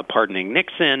pardoning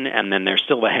Nixon, and then there's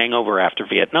still the hangover after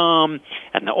Vietnam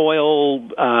and the oil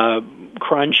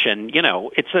crunch, and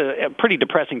it's a pretty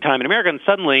depressing time in America. And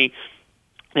suddenly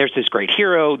there's this great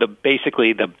hero, the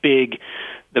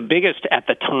biggest at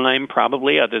the time,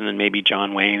 probably, other than maybe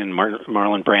John Wayne and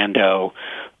Marlon Brando,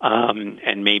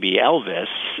 and maybe Elvis,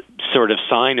 sort of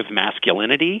sign of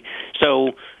masculinity.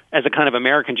 So as a kind of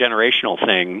American generational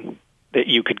thing, that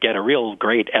you could get a real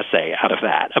great essay out of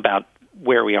that, about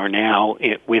where we are now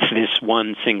with this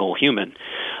one single human.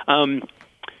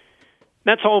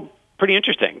 That's all pretty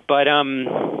interesting. But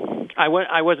I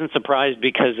wasn't surprised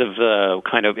because of the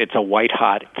kind of, it's a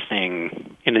white-hot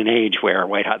thing in an age where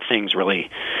white-hot things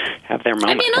really have their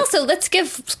moment. I mean, also, let's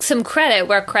give some credit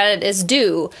where credit is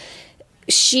due.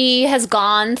 She has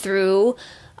gone through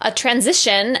a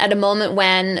transition at a moment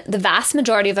when the vast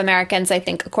majority of Americans, I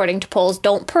think, according to polls,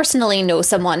 don't personally know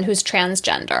someone who's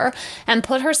transgender, and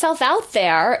put herself out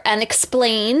there and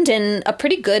explained in a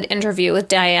pretty good interview with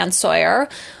Diane Sawyer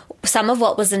some of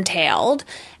what was entailed.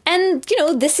 And,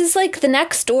 this is like the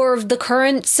next door of the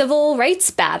current civil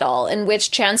rights battle, in which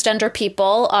transgender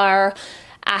people are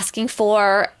asking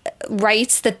for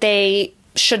rights that they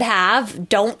should have,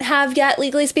 don't have yet,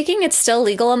 legally speaking. It's still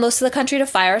legal in most of the country to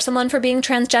fire someone for being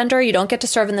transgender. You don't get to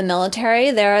serve in the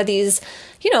military. There are these,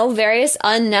 various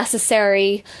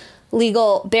unnecessary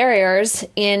legal barriers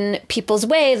in people's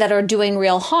way that are doing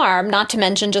real harm, not to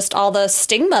mention just all the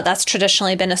stigma that's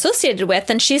traditionally been associated with.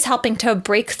 And she's helping to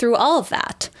break through all of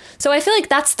that. So I feel like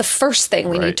that's the first thing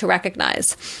we need to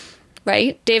recognize.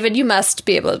 Right? David, you must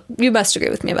agree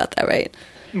with me about that, right?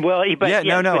 Well, but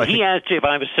he asked if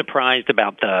I was surprised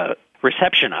about the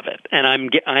reception of it.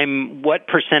 And what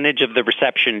percentage of the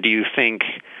reception do you think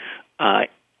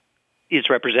is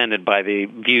represented by the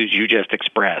views you just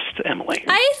expressed, Emily?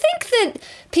 I think that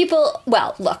people,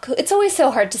 well, look, it's always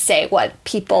so hard to say what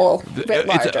people writ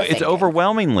large are thinking. It's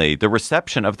overwhelmingly, the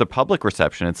reception of the public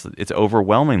reception, it's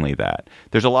overwhelmingly that.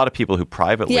 There's a lot of people who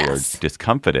privately are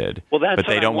discomfited, but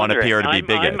they don't want to appear to be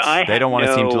bigots. They don't want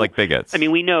to seem like bigots. I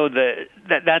mean, we know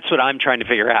that's what I'm trying to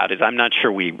figure out, is I'm not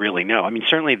sure we really know. I mean,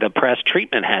 certainly the press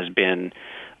treatment has been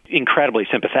incredibly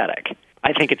sympathetic.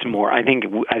 I think it's more. I think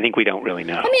we don't really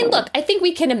know. I mean, look, I think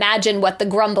we can imagine what the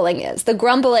grumbling is. The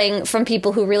grumbling from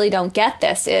people who really don't get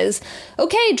this is,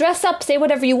 okay, dress up, say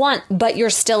whatever you want, but you're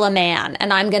still a man,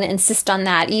 and I'm going to insist on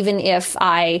that, even if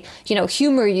I,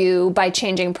 humor you by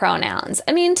changing pronouns.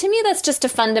 I mean, to me, that's just a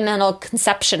fundamental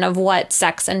conception of what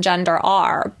sex and gender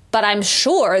are. But I'm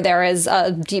sure there is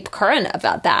a deep current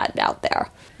about that out there.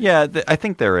 Yeah, I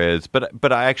think there is,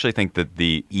 but I actually think that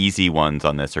the easy ones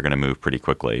on this are going to move pretty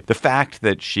quickly. The fact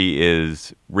that she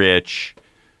is rich,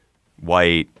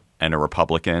 white, and a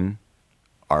Republican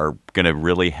are going to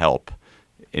really help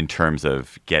in terms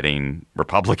of getting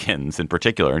Republicans in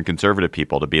particular and conservative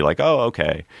people to be like, oh,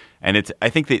 okay. And I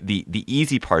think that the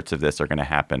easy parts of this are going to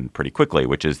happen pretty quickly,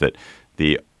 which is that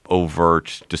the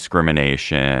overt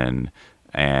discrimination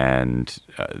and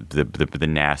the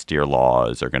nastier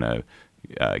laws are going to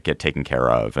get taken care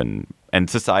of, and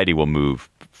society will move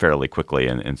fairly quickly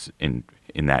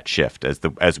in that shift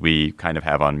as we kind of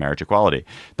have on marriage equality.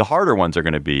 The harder ones are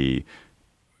going to be: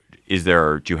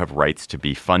 do you have rights to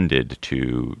be funded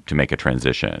to make a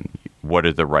transition? What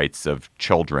are the rights of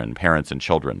children, parents and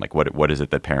children? Like what is it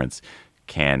that parents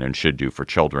can and should do for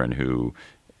children who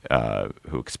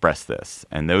express this?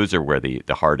 And those are where the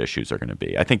hard issues are going to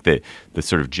be. I think the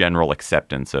sort of general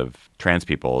acceptance of trans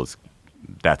people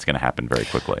that's going to happen very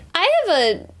quickly. I have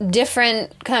a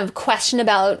different kind of question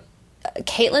about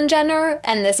Caitlyn Jenner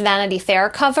and this Vanity Fair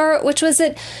cover, which was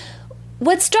that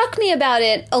what struck me about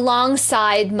it,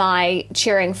 alongside my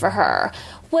cheering for her,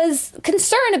 was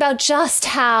concerned about just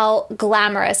how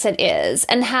glamorous it is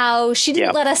and how she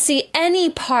didn't let us see any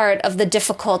part of the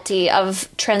difficulty of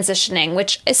transitioning,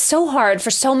 which is so hard for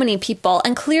so many people.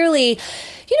 And clearly,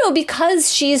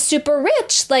 because she's super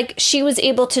rich, like, she was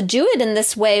able to do it in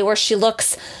this way where she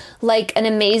looks like an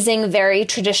amazing, very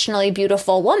traditionally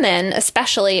beautiful woman,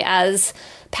 especially as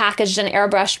packaged and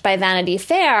airbrushed by Vanity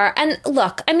Fair. And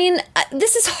look, I mean,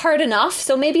 this is hard enough,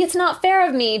 so maybe it's not fair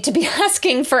of me to be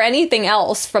asking for anything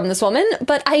else from this woman,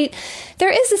 but there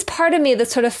is this part of me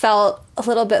that sort of felt a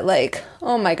little bit like,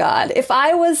 oh my God, if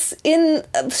I was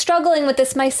struggling with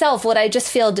this myself, would I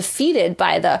just feel defeated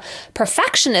by the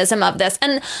perfectionism of this?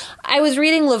 And I was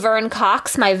reading Laverne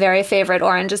Cox, my very favorite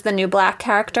Orange is the New Black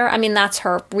character. I mean, that's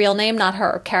her real name, not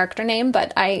her character name,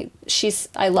 but I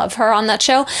love her on that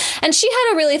show. And she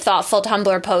had a really thoughtful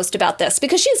Tumblr post about this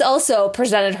because she's also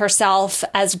presented herself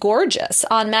as gorgeous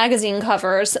on magazine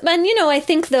covers. And, I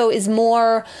think, though, is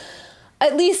more,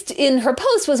 at least in her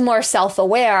post, was more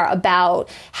self-aware about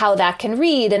how that can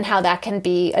read and how that can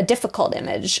be a difficult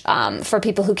image for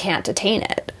people who can't attain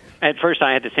it. At first,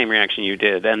 I had the same reaction you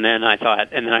did, and then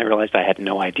I realized I had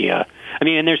no idea. I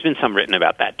mean, and there's been some written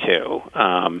about that, too,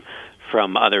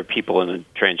 from other people in the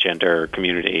transgender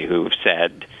community who've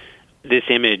said this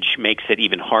image makes it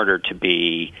even harder to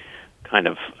be kind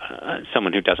of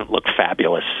someone who doesn't look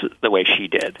fabulous the way she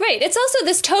did. Right. It's also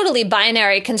this totally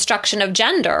binary construction of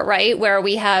gender, right? Where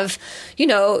we have,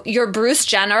 you're Bruce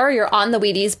Jenner, you're on the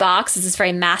Wheaties box, is this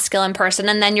very masculine person,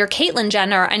 and then you're Caitlyn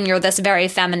Jenner, and you're this very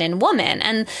feminine woman.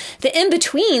 And the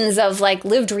in-betweens of, like,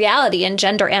 lived reality and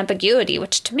gender ambiguity,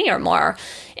 which to me are more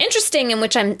interesting and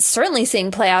which I'm certainly seeing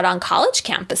play out on college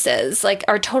campuses, like,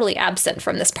 are totally absent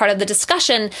from this part of the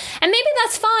discussion. And maybe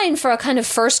that's fine for a kind of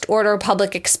first order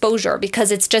public exposure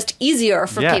because it's just easier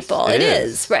for people. It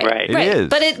is. Right. It is.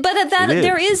 But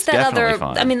there is that other,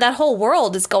 fine. I mean, that whole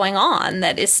world is going on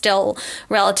that is still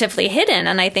relatively hidden,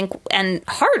 and I think, and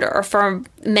harder for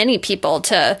many people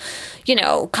to,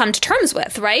 come to terms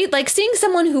with, right? Like, seeing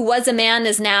someone who was a man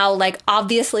is now, like,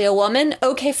 obviously a woman.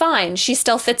 Okay, fine. She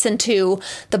still fits into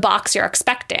the box you're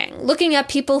expecting. Looking at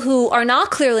people who are not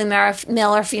clearly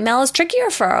male or female is trickier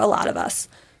for a lot of us.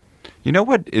 You know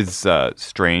what is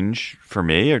strange for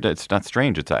me, or it's not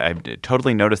strange. I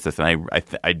totally noticed this, and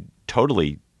I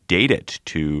totally date it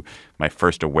to my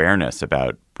first awareness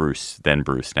about Bruce, now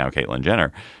Caitlyn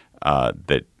Jenner,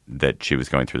 that she was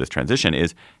going through this transition,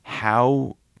 is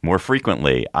how more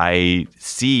frequently I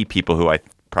see people who I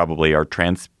probably are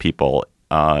trans people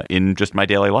in just my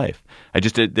daily life.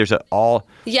 There's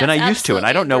than I used to, and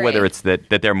I don't know whether it's that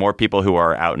there are more people who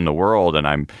are out in the world,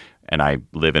 and I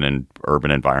live in an urban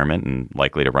environment and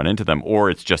likely to run into them, or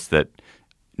it's just that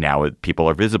now people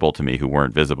are visible to me who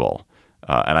weren't visible,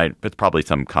 it's probably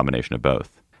some combination of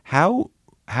both. How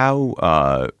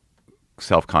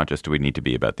self-conscious do we need to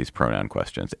be about these pronoun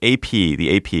questions?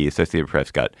 The AP, Associated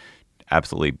Press, got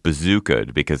absolutely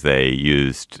bazookaed because they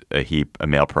used a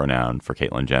male pronoun for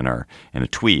Caitlyn Jenner in a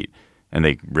tweet, and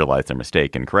they realized their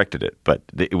mistake and corrected it. But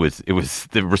the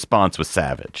response was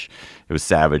savage. It was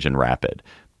savage and rapid.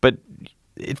 But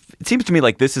it seems to me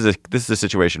like this is a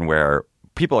situation where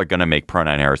people are going to make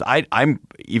pronoun errors. I'm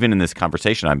even in this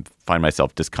conversation, I find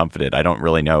myself discomfited. I don't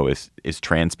really know is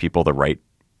trans people the right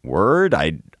word?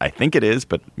 I think it is,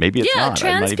 but maybe it's not. Yeah,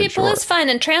 trans people sure. is fine,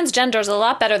 and transgender is a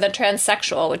lot better than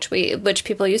transsexual, which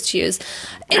people used to use.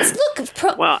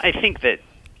 Well, I think that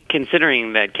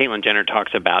considering that Caitlyn Jenner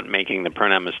talks about making the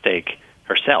pronoun mistake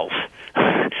herself,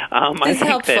 I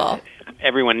think that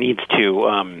everyone needs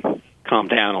to calm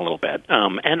down a little bit.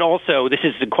 And also, this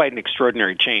is quite an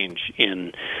extraordinary change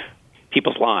in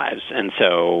people's lives, and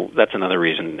so that's another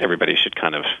reason everybody should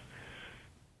kind of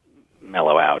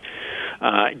mellow out.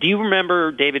 Do you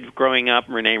remember, David, growing up,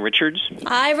 Renee Richards?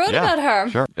 I wrote about her.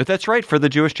 Sure. That's right. For the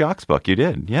Jewish Jocks book, you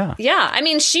did. Yeah. Yeah. I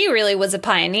mean, she really was a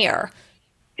pioneer.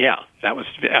 Yeah. That was.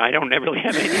 I don't really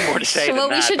have any more to say than well,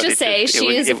 that. we should just say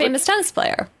she is a famous tennis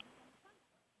player.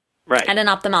 Right. And an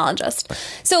ophthalmologist.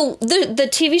 So the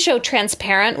TV show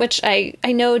Transparent, which I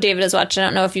know David has watched, I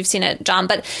don't know if you've seen it, John,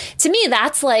 but to me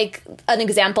that's like an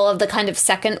example of the kind of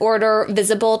second order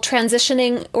visible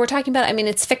transitioning we're talking about. I mean,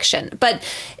 it's fiction, but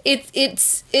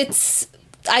it's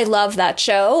I love that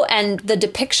show, and the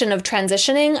depiction of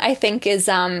transitioning, I think, is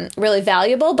really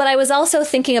valuable. But I was also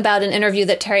thinking about an interview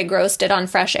that Terry Gross did on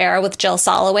Fresh Air with Jill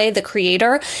Soloway, the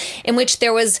creator, in which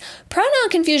there was pronoun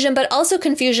confusion, but also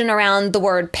confusion around the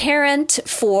word parent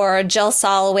for Jill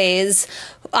Soloway's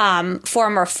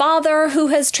former father who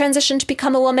has transitioned to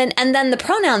become a woman, and then the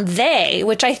pronoun they,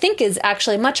 which I think is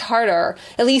actually much harder,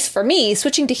 at least for me.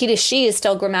 Switching to he to she is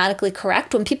still grammatically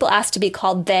correct. When people ask to be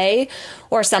called they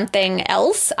or something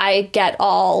else, I get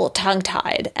all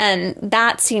tongue-tied, and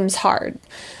that seems hard.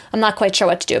 I'm not quite sure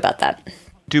what to do about that.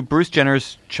 Do Bruce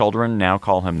Jenner's children now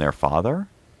call him their father?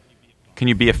 Can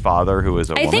you be a father who is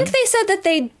a woman? I think they said that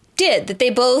they did, that they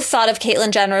both thought of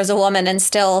Caitlyn Jenner as a woman and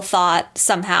still thought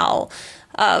somehow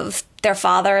of their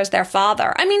father as their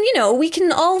father. I mean, we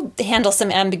can all handle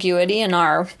some ambiguity in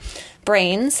our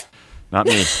brains. Not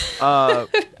me.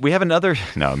 We have another...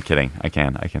 No, I'm kidding. I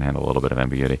can handle a little bit of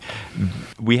ambiguity.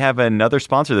 We have another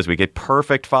sponsor this week, a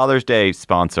perfect Father's Day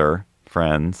sponsor,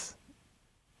 friends.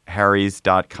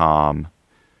 Harrys.com.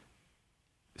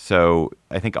 So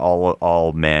I think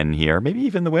all men here, maybe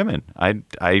even the women, I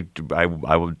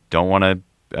don't want to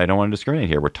discriminate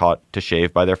here. We're taught to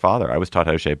shave by their father. I was taught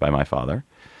how to shave by my father.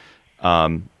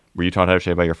 Were you taught how to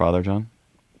shave by your father, John,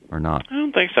 or not? I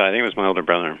don't think so. I think it was my older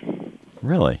brother.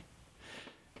 Really?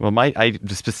 Well, I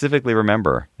specifically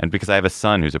remember, and because I have a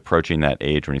son who's approaching that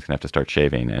age when he's going to have to start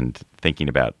shaving, and thinking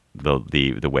about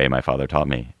the way my father taught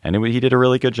me, and he did a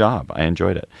really good job. I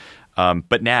enjoyed it.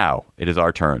 But now it is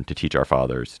our turn to teach our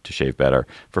fathers to shave better.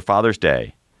 For Father's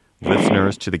Day,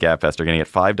 listeners to the Gabfest are going to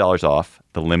get $5 off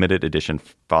the limited edition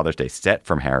Father's Day set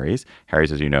from Harry's.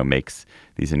 Harry's, as you know, makes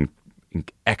these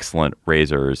excellent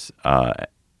razors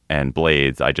and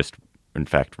blades. I just, in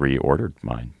fact, reordered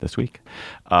mine this week.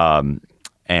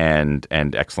 And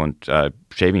excellent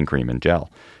shaving cream and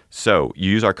gel. So you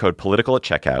use our code POLITICAL at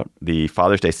checkout. The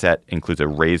Father's Day set includes a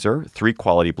razor, 3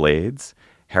 quality blades,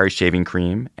 Harry's shaving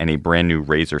cream, and a brand new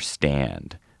razor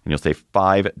stand. And you'll save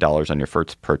 $5 on your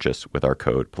first purchase with our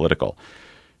code POLITICAL.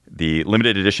 The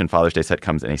limited edition Father's Day set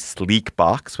comes in a sleek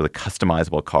box with a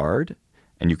customizable card,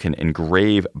 and you can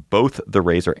engrave both the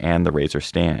razor and the razor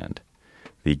stand.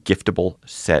 The giftable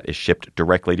set is shipped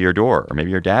directly to your door, or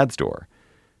maybe your dad's door.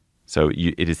 So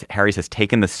Harry's has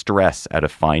taken the stress out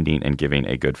of finding and giving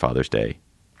a good Father's Day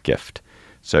gift.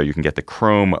 So you can get the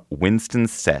Chrome Winston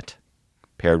set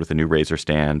paired with a new razor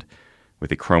stand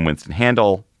with a Chrome Winston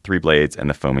handle, 3 blades, and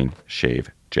the foaming shave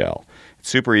gel. It's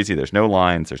super easy. There's no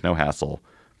lines. There's no hassle.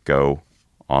 Go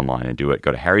online and do it.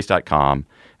 Go to harrys.com,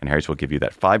 and Harry's will give you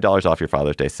that $5 off your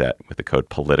Father's Day set with the code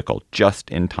POLITICAL just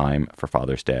in time for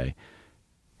Father's Day.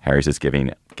 Harry's is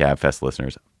giving GabFest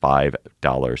listeners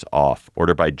 $5 off.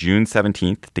 Order by June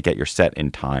 17th to get your set in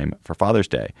time for Father's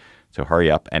Day. So hurry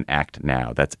up and act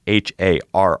now. That's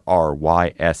HARRYS.com.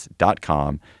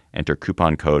 Enter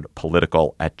coupon code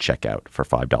POLITICAL at checkout for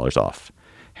 $5 off.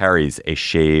 Harry's, a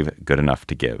shave good enough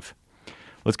to give.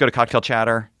 Let's go to Cocktail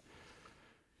Chatter.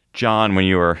 John, when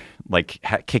you were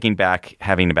kicking back,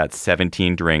 having about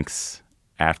 17 drinks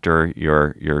after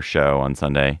your show on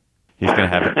Sunday, he's going to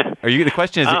have it. The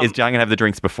question is John going to have the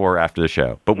drinks before or after the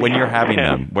show? But when you're having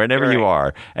them, whenever you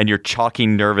are, and you're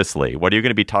chalking nervously, what are you going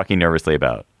to be talking nervously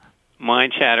about? My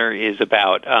chatter is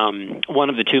about one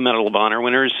of the 2 Medal of Honor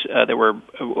winners that were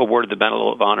awarded the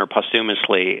Medal of Honor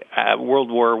posthumously. World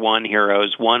War I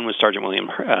heroes. One was Sergeant William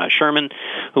Sherman,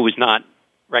 who was not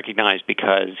recognized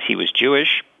because he was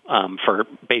Jewish. For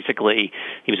basically,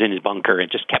 he was in his bunker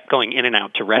and just kept going in and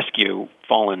out to rescue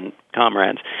fallen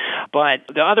comrades. But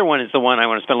the other one is the one I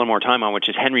want to spend a little more time on, which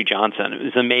is Henry Johnson. It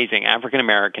was amazing.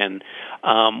 African-American,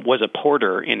 was a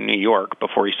porter in New York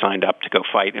before he signed up to go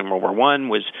fight in World War I,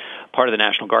 was part of the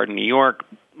National Guard in New York,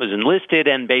 was enlisted,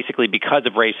 and basically because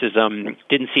of racism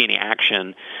didn't see any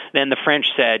action. Then the French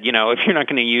said, if you're not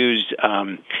going to use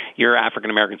your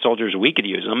African-American soldiers, we could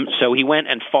use them. So he went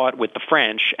and fought with the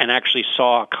French and actually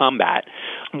saw combat.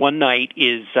 One night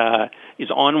is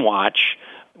on watch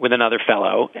with another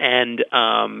fellow, and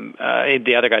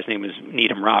the other guy's name is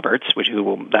Needham Roberts,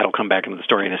 that'll come back into the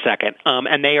story in a second.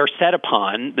 And they are set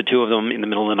upon, the 2 of them, in the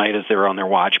middle of the night as they're on their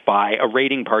watch, by a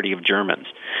raiding party of Germans.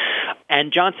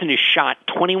 And Johnson is shot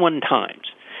 21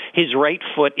 times. His right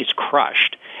foot is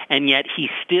crushed, and yet he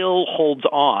still holds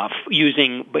off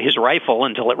using his rifle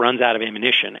until it runs out of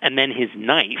ammunition. And then his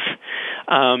knife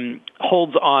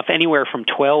holds off anywhere from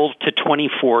 12 to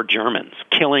 24 Germans,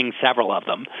 killing several of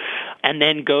them, and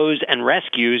then goes and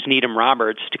rescues Needham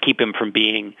Roberts to keep him from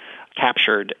being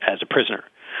captured as a prisoner.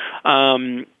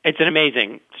 It's an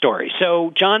amazing story.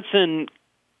 So Johnson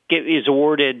is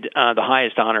awarded the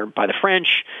highest honor by the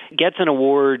French, gets an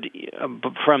award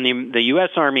from the U.S.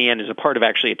 Army, and is a part of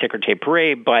actually a ticker tape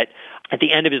parade, but at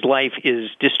the end of his life is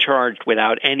discharged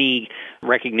without any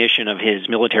recognition of his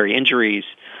military injuries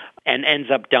and ends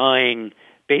up dying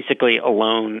basically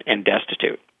alone and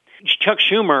destitute. Chuck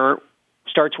Schumer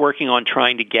starts working on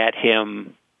trying to get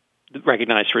him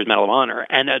recognized for his Medal of Honor.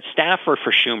 And a staffer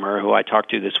for Schumer, who I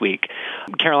talked to this week,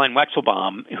 Caroline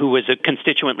Wexelbaum, who was a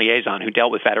constituent liaison who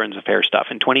dealt with Veterans Affairs stuff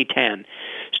in 2010,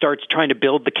 starts trying to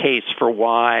build the case for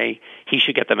why he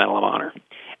should get the Medal of Honor.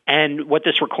 And what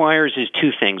this requires is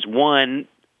two things. One,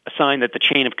 a sign that the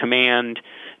chain of command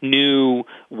knew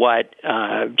what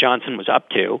Johnson was up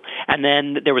to, and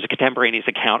then there was a contemporaneous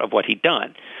account of what he'd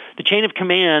done. The chain of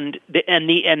command,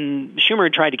 and Schumer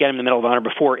had tried to get him the Medal of Honor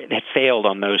before it had failed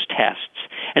on those tests.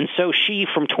 And so she,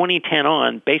 from 2010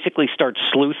 on, basically starts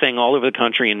sleuthing all over the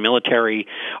country in military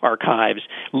archives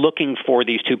looking for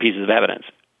these two pieces of evidence.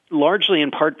 Largely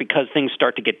in part because things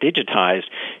start to get digitized,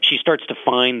 she starts to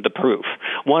find the proof.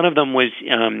 One of them was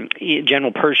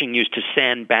General Pershing used to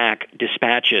send back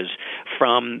dispatches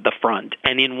from the front.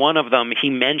 And in one of them, he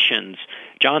mentions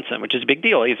Johnson, which is a big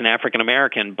deal. He's an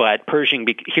African-American, but Pershing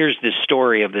hears this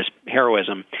story of this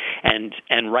heroism and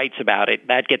writes about it.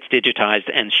 That gets digitized,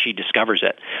 and she discovers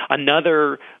it.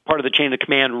 Another part of the chain of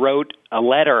command wrote a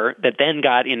letter that then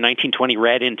got, in 1920,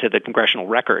 read into the congressional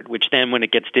record, which then, when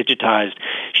it gets digitized,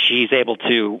 she's able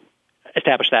to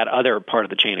establish that other part of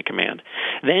the chain of command.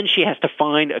 Then she has to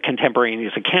find a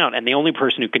contemporaneous account, and the only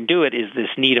person who can do it is this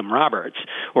Needham Roberts,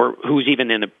 or who's even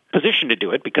in a position to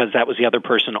do it because that was the other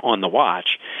person on the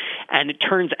watch. And it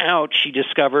turns out she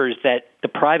discovers that the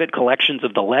private collections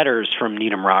of the letters from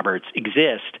Needham Roberts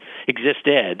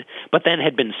existed, but then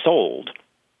had been sold.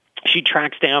 She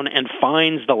tracks down and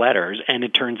finds the letters, and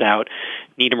it turns out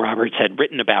Needham Roberts had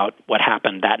written about what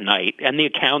happened that night. And the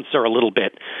accounts are a little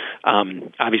bit,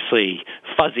 obviously,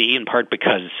 fuzzy, in part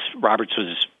because Roberts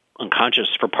was unconscious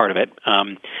for part of it,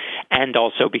 and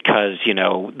also because,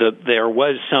 there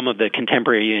was some of the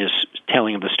contemporaneous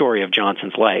telling of the story of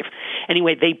Johnson's life.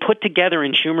 Anyway, they put together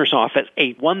in Schumer's office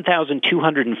a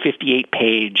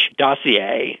 1,258-page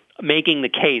dossier making the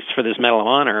case for this Medal of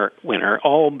Honor winner,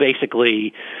 all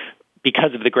basically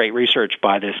because of the great research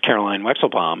by this Caroline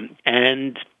Wexelbaum.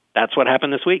 And that's what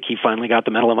happened this week. He finally got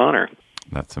the Medal of Honor.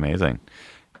 That's amazing.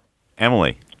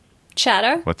 Emily.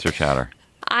 Chatter. What's your chatter?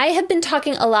 I have been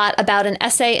talking a lot about an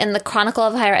essay in the Chronicle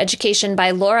of Higher Education by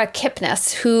Laura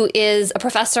Kipnis, who is a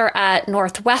professor at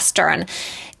Northwestern.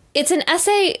 It's an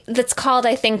essay that's called,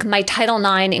 I think, My Title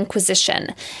IX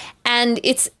Inquisition. And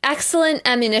it's excellent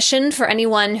ammunition for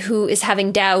anyone who is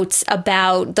having doubts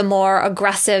about the more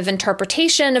aggressive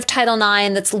interpretation of Title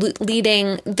IX that's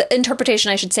leading, the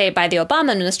interpretation, I should say, by the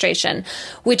Obama administration,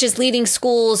 which is leading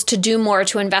schools to do more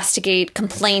to investigate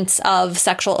complaints of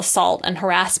sexual assault and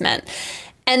harassment.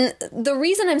 And the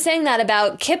reason I'm saying that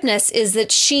about Kipnis is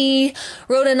that she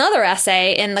wrote another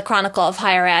essay in the Chronicle of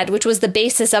Higher Ed, which was the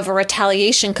basis of a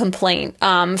retaliation complaint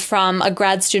from a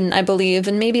grad student, I believe,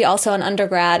 and maybe also an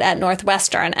undergrad at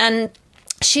Northwestern. And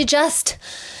she just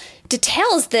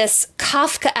details this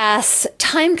Kafka-esque,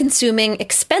 time-consuming,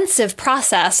 expensive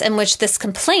process in which this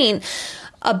complaint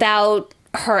about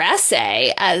her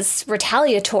essay as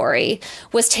retaliatory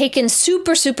was taken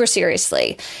super, super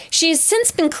seriously. She's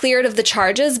since been cleared of the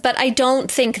charges, but I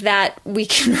don't think that we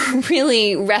can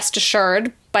really rest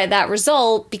assured by that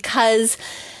result because,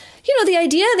 the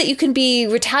idea that you can be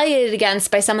retaliated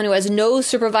against by someone who has no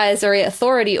supervisory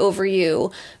authority over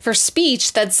you for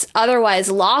speech that's otherwise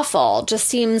lawful just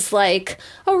seems like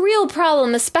a real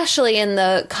problem, especially in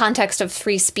the context of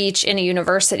free speech in a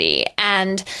university.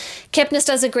 And Kipnis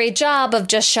does a great job of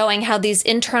just showing how these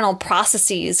internal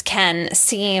processes can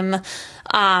seem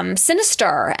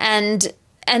sinister and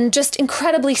just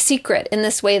incredibly secret in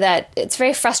this way that it's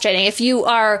very frustrating. If you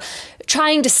are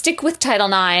trying to stick with Title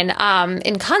IX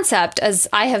in concept, as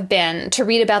I have been, to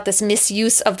read about this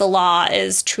misuse of the law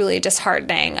is truly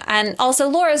disheartening. And also,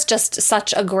 Laura's just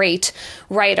such a great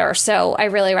writer, so I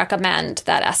really recommend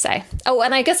that essay. Oh,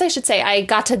 and I guess I should say I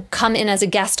got to come in as a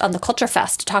guest on the Culture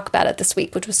Fest to talk about it this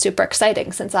week, which was super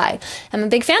exciting since I am a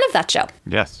big fan of that show.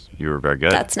 Yes, you were very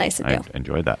good. That's nice of you. I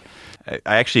enjoyed that.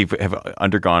 I actually have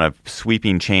undergone a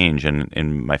sweeping change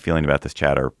in my feeling about this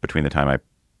chatter between the time I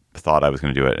thought I was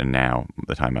going to do it and now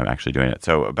the time I'm actually doing it.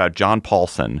 So about John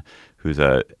Paulson, who's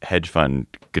a hedge fund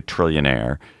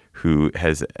trillionaire who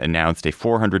has announced a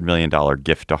 $400 million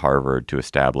gift to Harvard to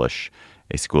establish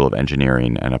a school of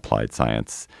engineering and applied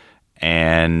science,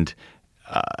 and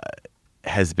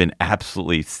has been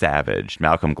absolutely savage.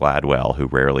 Malcolm Gladwell, who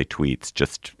rarely tweets,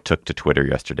 just took to Twitter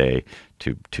yesterday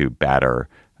to batter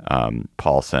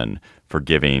Paulson for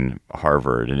giving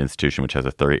Harvard, an institution which has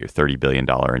a $30 billion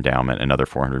endowment, another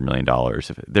 $400 million.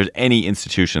 If there's any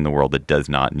institution in the world that does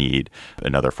not need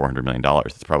another $400 million,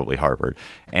 it's probably Harvard.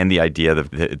 And the idea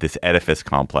of this edifice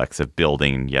complex of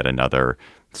building yet another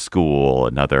school,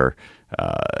 another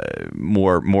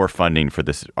more funding for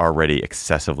this already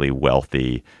excessively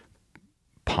wealthy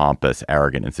pompous,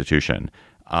 arrogant institution.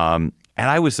 And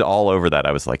I was all over that.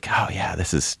 I was like, oh yeah,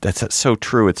 that's so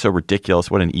true. It's so ridiculous.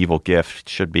 What an evil gift. It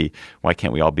should be. Why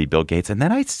can't we all be Bill Gates? And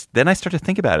then I started to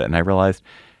think about it, and I realized,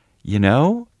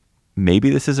 maybe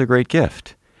this is a great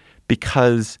gift,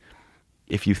 because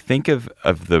if you think of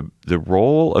the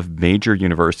role of major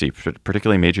universities,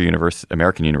 particularly major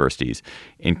American universities,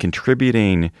 in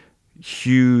contributing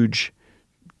huge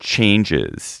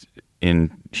changes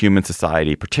in human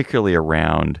society, particularly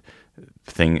around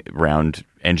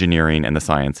engineering and the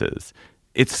sciences,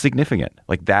 it's significant.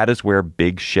 Like, that is where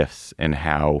big shifts in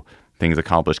how things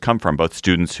accomplished come from, both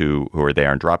students who are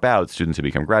there and drop out, students who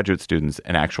become graduate students,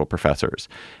 and actual professors.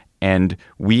 And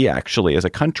we actually, as a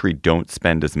country, don't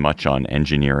spend as much on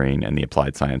engineering and the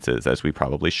applied sciences as we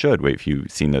probably should. If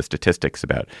you've seen those statistics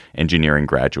about engineering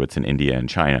graduates in India and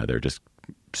China, there are just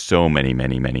so many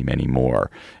more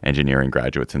engineering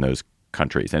graduates in those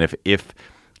countries. And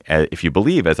if you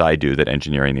believe, as I do, that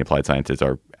engineering and the applied sciences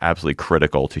are absolutely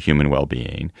critical to human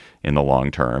well-being in the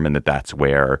long term, and that's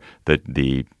where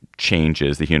the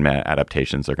changes, the human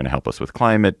adaptations are going to help us with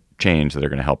climate change, that are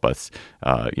going to help us,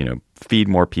 feed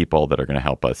more people, that are going to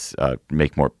help us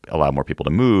allow more people to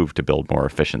move, to build more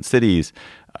efficient cities,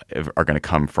 are going to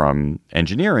come from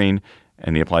engineering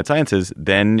and the applied sciences,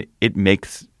 then it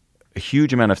makes a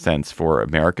huge amount of sense for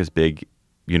America's big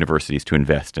universities to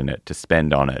invest in it, to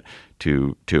spend on it,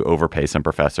 to overpay some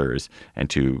professors, and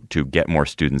to get more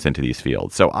students into these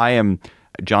fields. So I am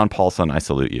John Paulson. I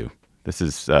salute you. This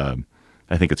is,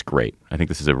 I think it's great. I think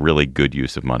this is a really good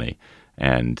use of money,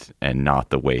 and not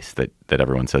the waste that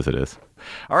everyone says it is.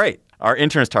 All right. Our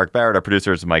intern is Tarek Barrett. Our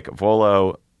producer is Mike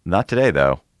Volo. Not today,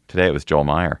 though. Today it was Joel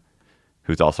Meyer,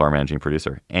 who's also our managing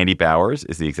producer. Andy Bowers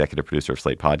is the executive producer of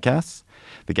Slate Podcasts.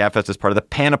 The GabFest is part of the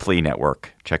Panoply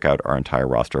Network. Check out our entire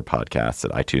roster of podcasts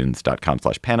at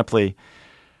itunes.com/panoply.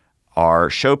 Our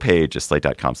show page is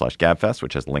slate.com/gabfest,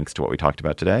 which has links to what we talked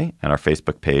about today. And our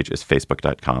Facebook page is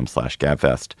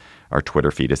facebook.com/gabfest. Our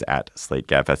Twitter feed is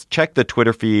 @SlateGabFest. Check the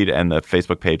Twitter feed and the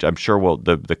Facebook page. I'm sure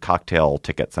the cocktail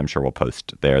tickets, I'm sure we'll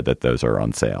post there that those are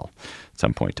on sale at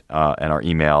some point. And our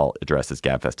email address is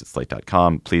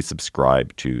gabfest@slate.com. Please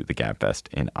subscribe to the GabFest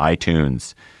in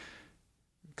iTunes.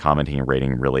 Commenting and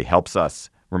rating really helps us.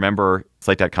 Remember,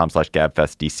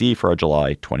 slate.com/gabfest DC for our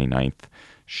July 29th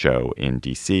show in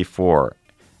DC. For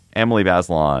Emily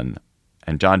Bazelon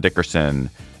and John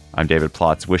Dickerson, I'm David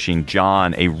Plotz, wishing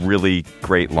John a really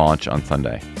great launch on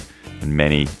Sunday. And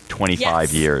many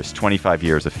 25 years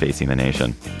of facing the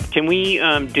nation. Can we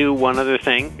do one other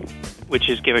thing, which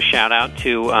is give a shout out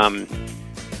to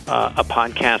a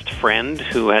podcast friend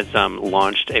who has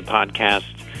launched a podcast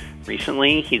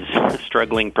recently. He's a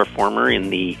struggling performer in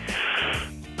the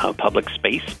public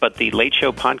space, but the Late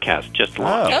Show podcast just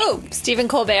launched. Oh, Stephen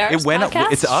Colbert's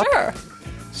podcast? It's up? Sure.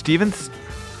 Stephen's?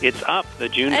 It's up. The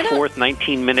June 4th,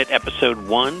 19-minute episode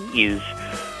 1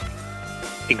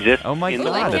 exists. Oh my God!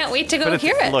 I can't wait to go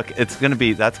hear it. Look, that's going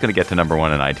to get to number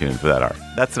 1 in iTunes without our.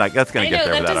 That's going to get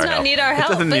there without our help. That does not need our help.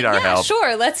 It doesn't need our help.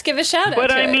 Sure, let's give a shout out.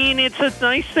 But I mean, it's a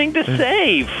nice thing to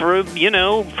say for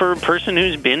a person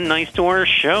who's been nice to our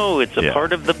show. It's a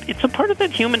part of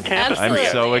that human tapestry. Absolutely.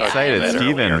 I'm so excited,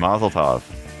 Stephen Mazel Tov.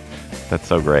 That's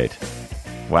so great.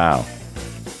 Wow.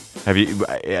 Have you?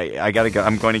 I gotta go.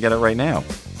 I'm going to get it right now.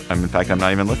 In fact, I'm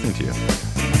not even listening to you.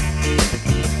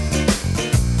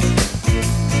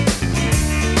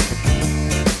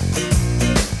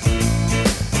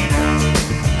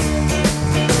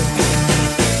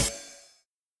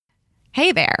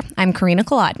 Hey there, I'm Karina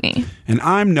Kolodny. And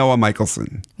I'm Noah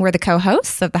Michelson. We're the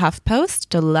co-hosts of the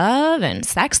HuffPost Love and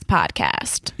Sex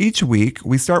podcast. Each week,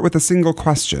 we start with a single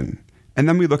question, and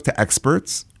then we look to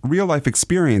experts, real-life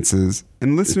experiences,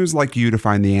 and listeners like you to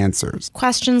find the answers.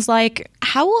 Questions like,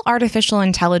 how will artificial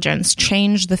intelligence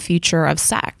change the future of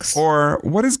sex? Or,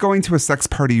 what is going to a sex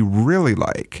party really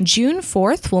like? June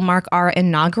 4th will mark our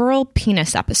inaugural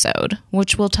penis episode,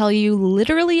 which will tell you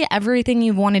literally everything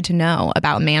you've wanted to know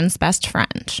about man's best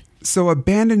friend. So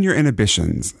abandon your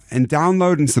inhibitions and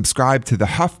download and subscribe to the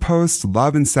HuffPost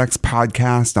Love and Sex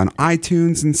podcast on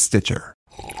iTunes and Stitcher.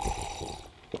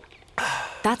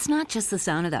 That's not just the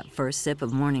sound of that first sip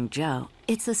of Morning Joe.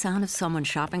 It's the sound of someone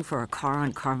shopping for a car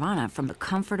on Carvana from the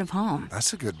comfort of home.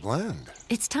 That's a good blend.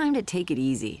 It's time to take it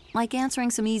easy, like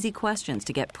answering some easy questions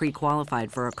to get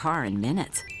pre-qualified for a car in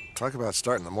minutes. Talk about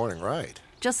starting the morning right.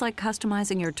 Just like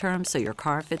customizing your terms so your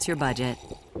car fits your budget.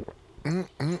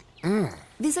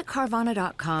 Visit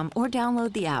Carvana.com or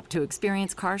download the app to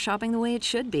experience car shopping the way it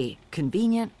should be.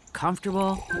 Convenient,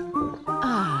 comfortable.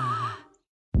 Ah.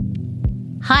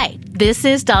 Hi, this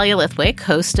is Dahlia Lithwick,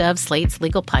 host of Slate's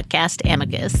legal podcast,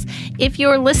 Amicus. If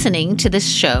you're listening to this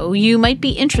show, you might be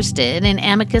interested in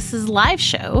Amicus's live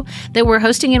show that we're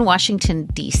hosting in Washington,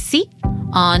 D.C.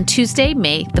 on Tuesday,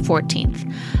 May the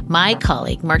 14th. My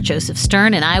colleague, Mark Joseph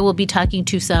Stern, and I will be talking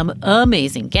to some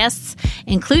amazing guests,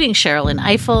 including Sherrilyn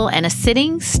Ifill and a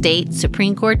sitting state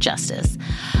Supreme Court justice,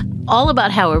 all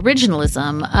about how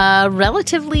originalism, a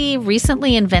relatively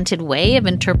recently invented way of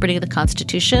interpreting the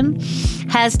Constitution,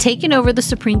 has taken over the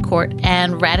Supreme Court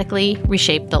and radically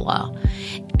reshaped the law.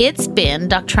 It's been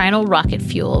doctrinal rocket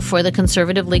fuel for the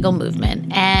conservative legal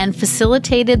movement and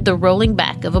facilitated the rolling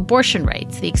back of abortion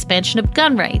rights, the expansion of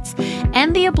gun rights,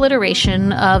 and the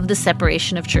obliteration of the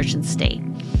separation of church and state.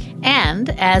 And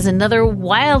as another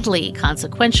wildly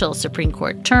consequential Supreme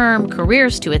Court term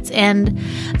careers to its end,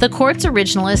 the court's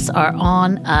originalists are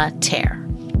on a tear.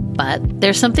 But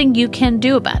there's something you can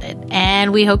do about it,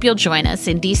 and we hope you'll join us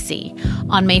in D.C.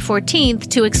 on May 14th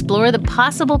to explore the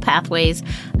possible pathways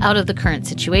out of the current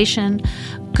situation.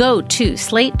 Go to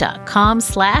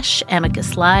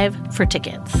slate.com/amicuslive for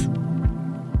tickets.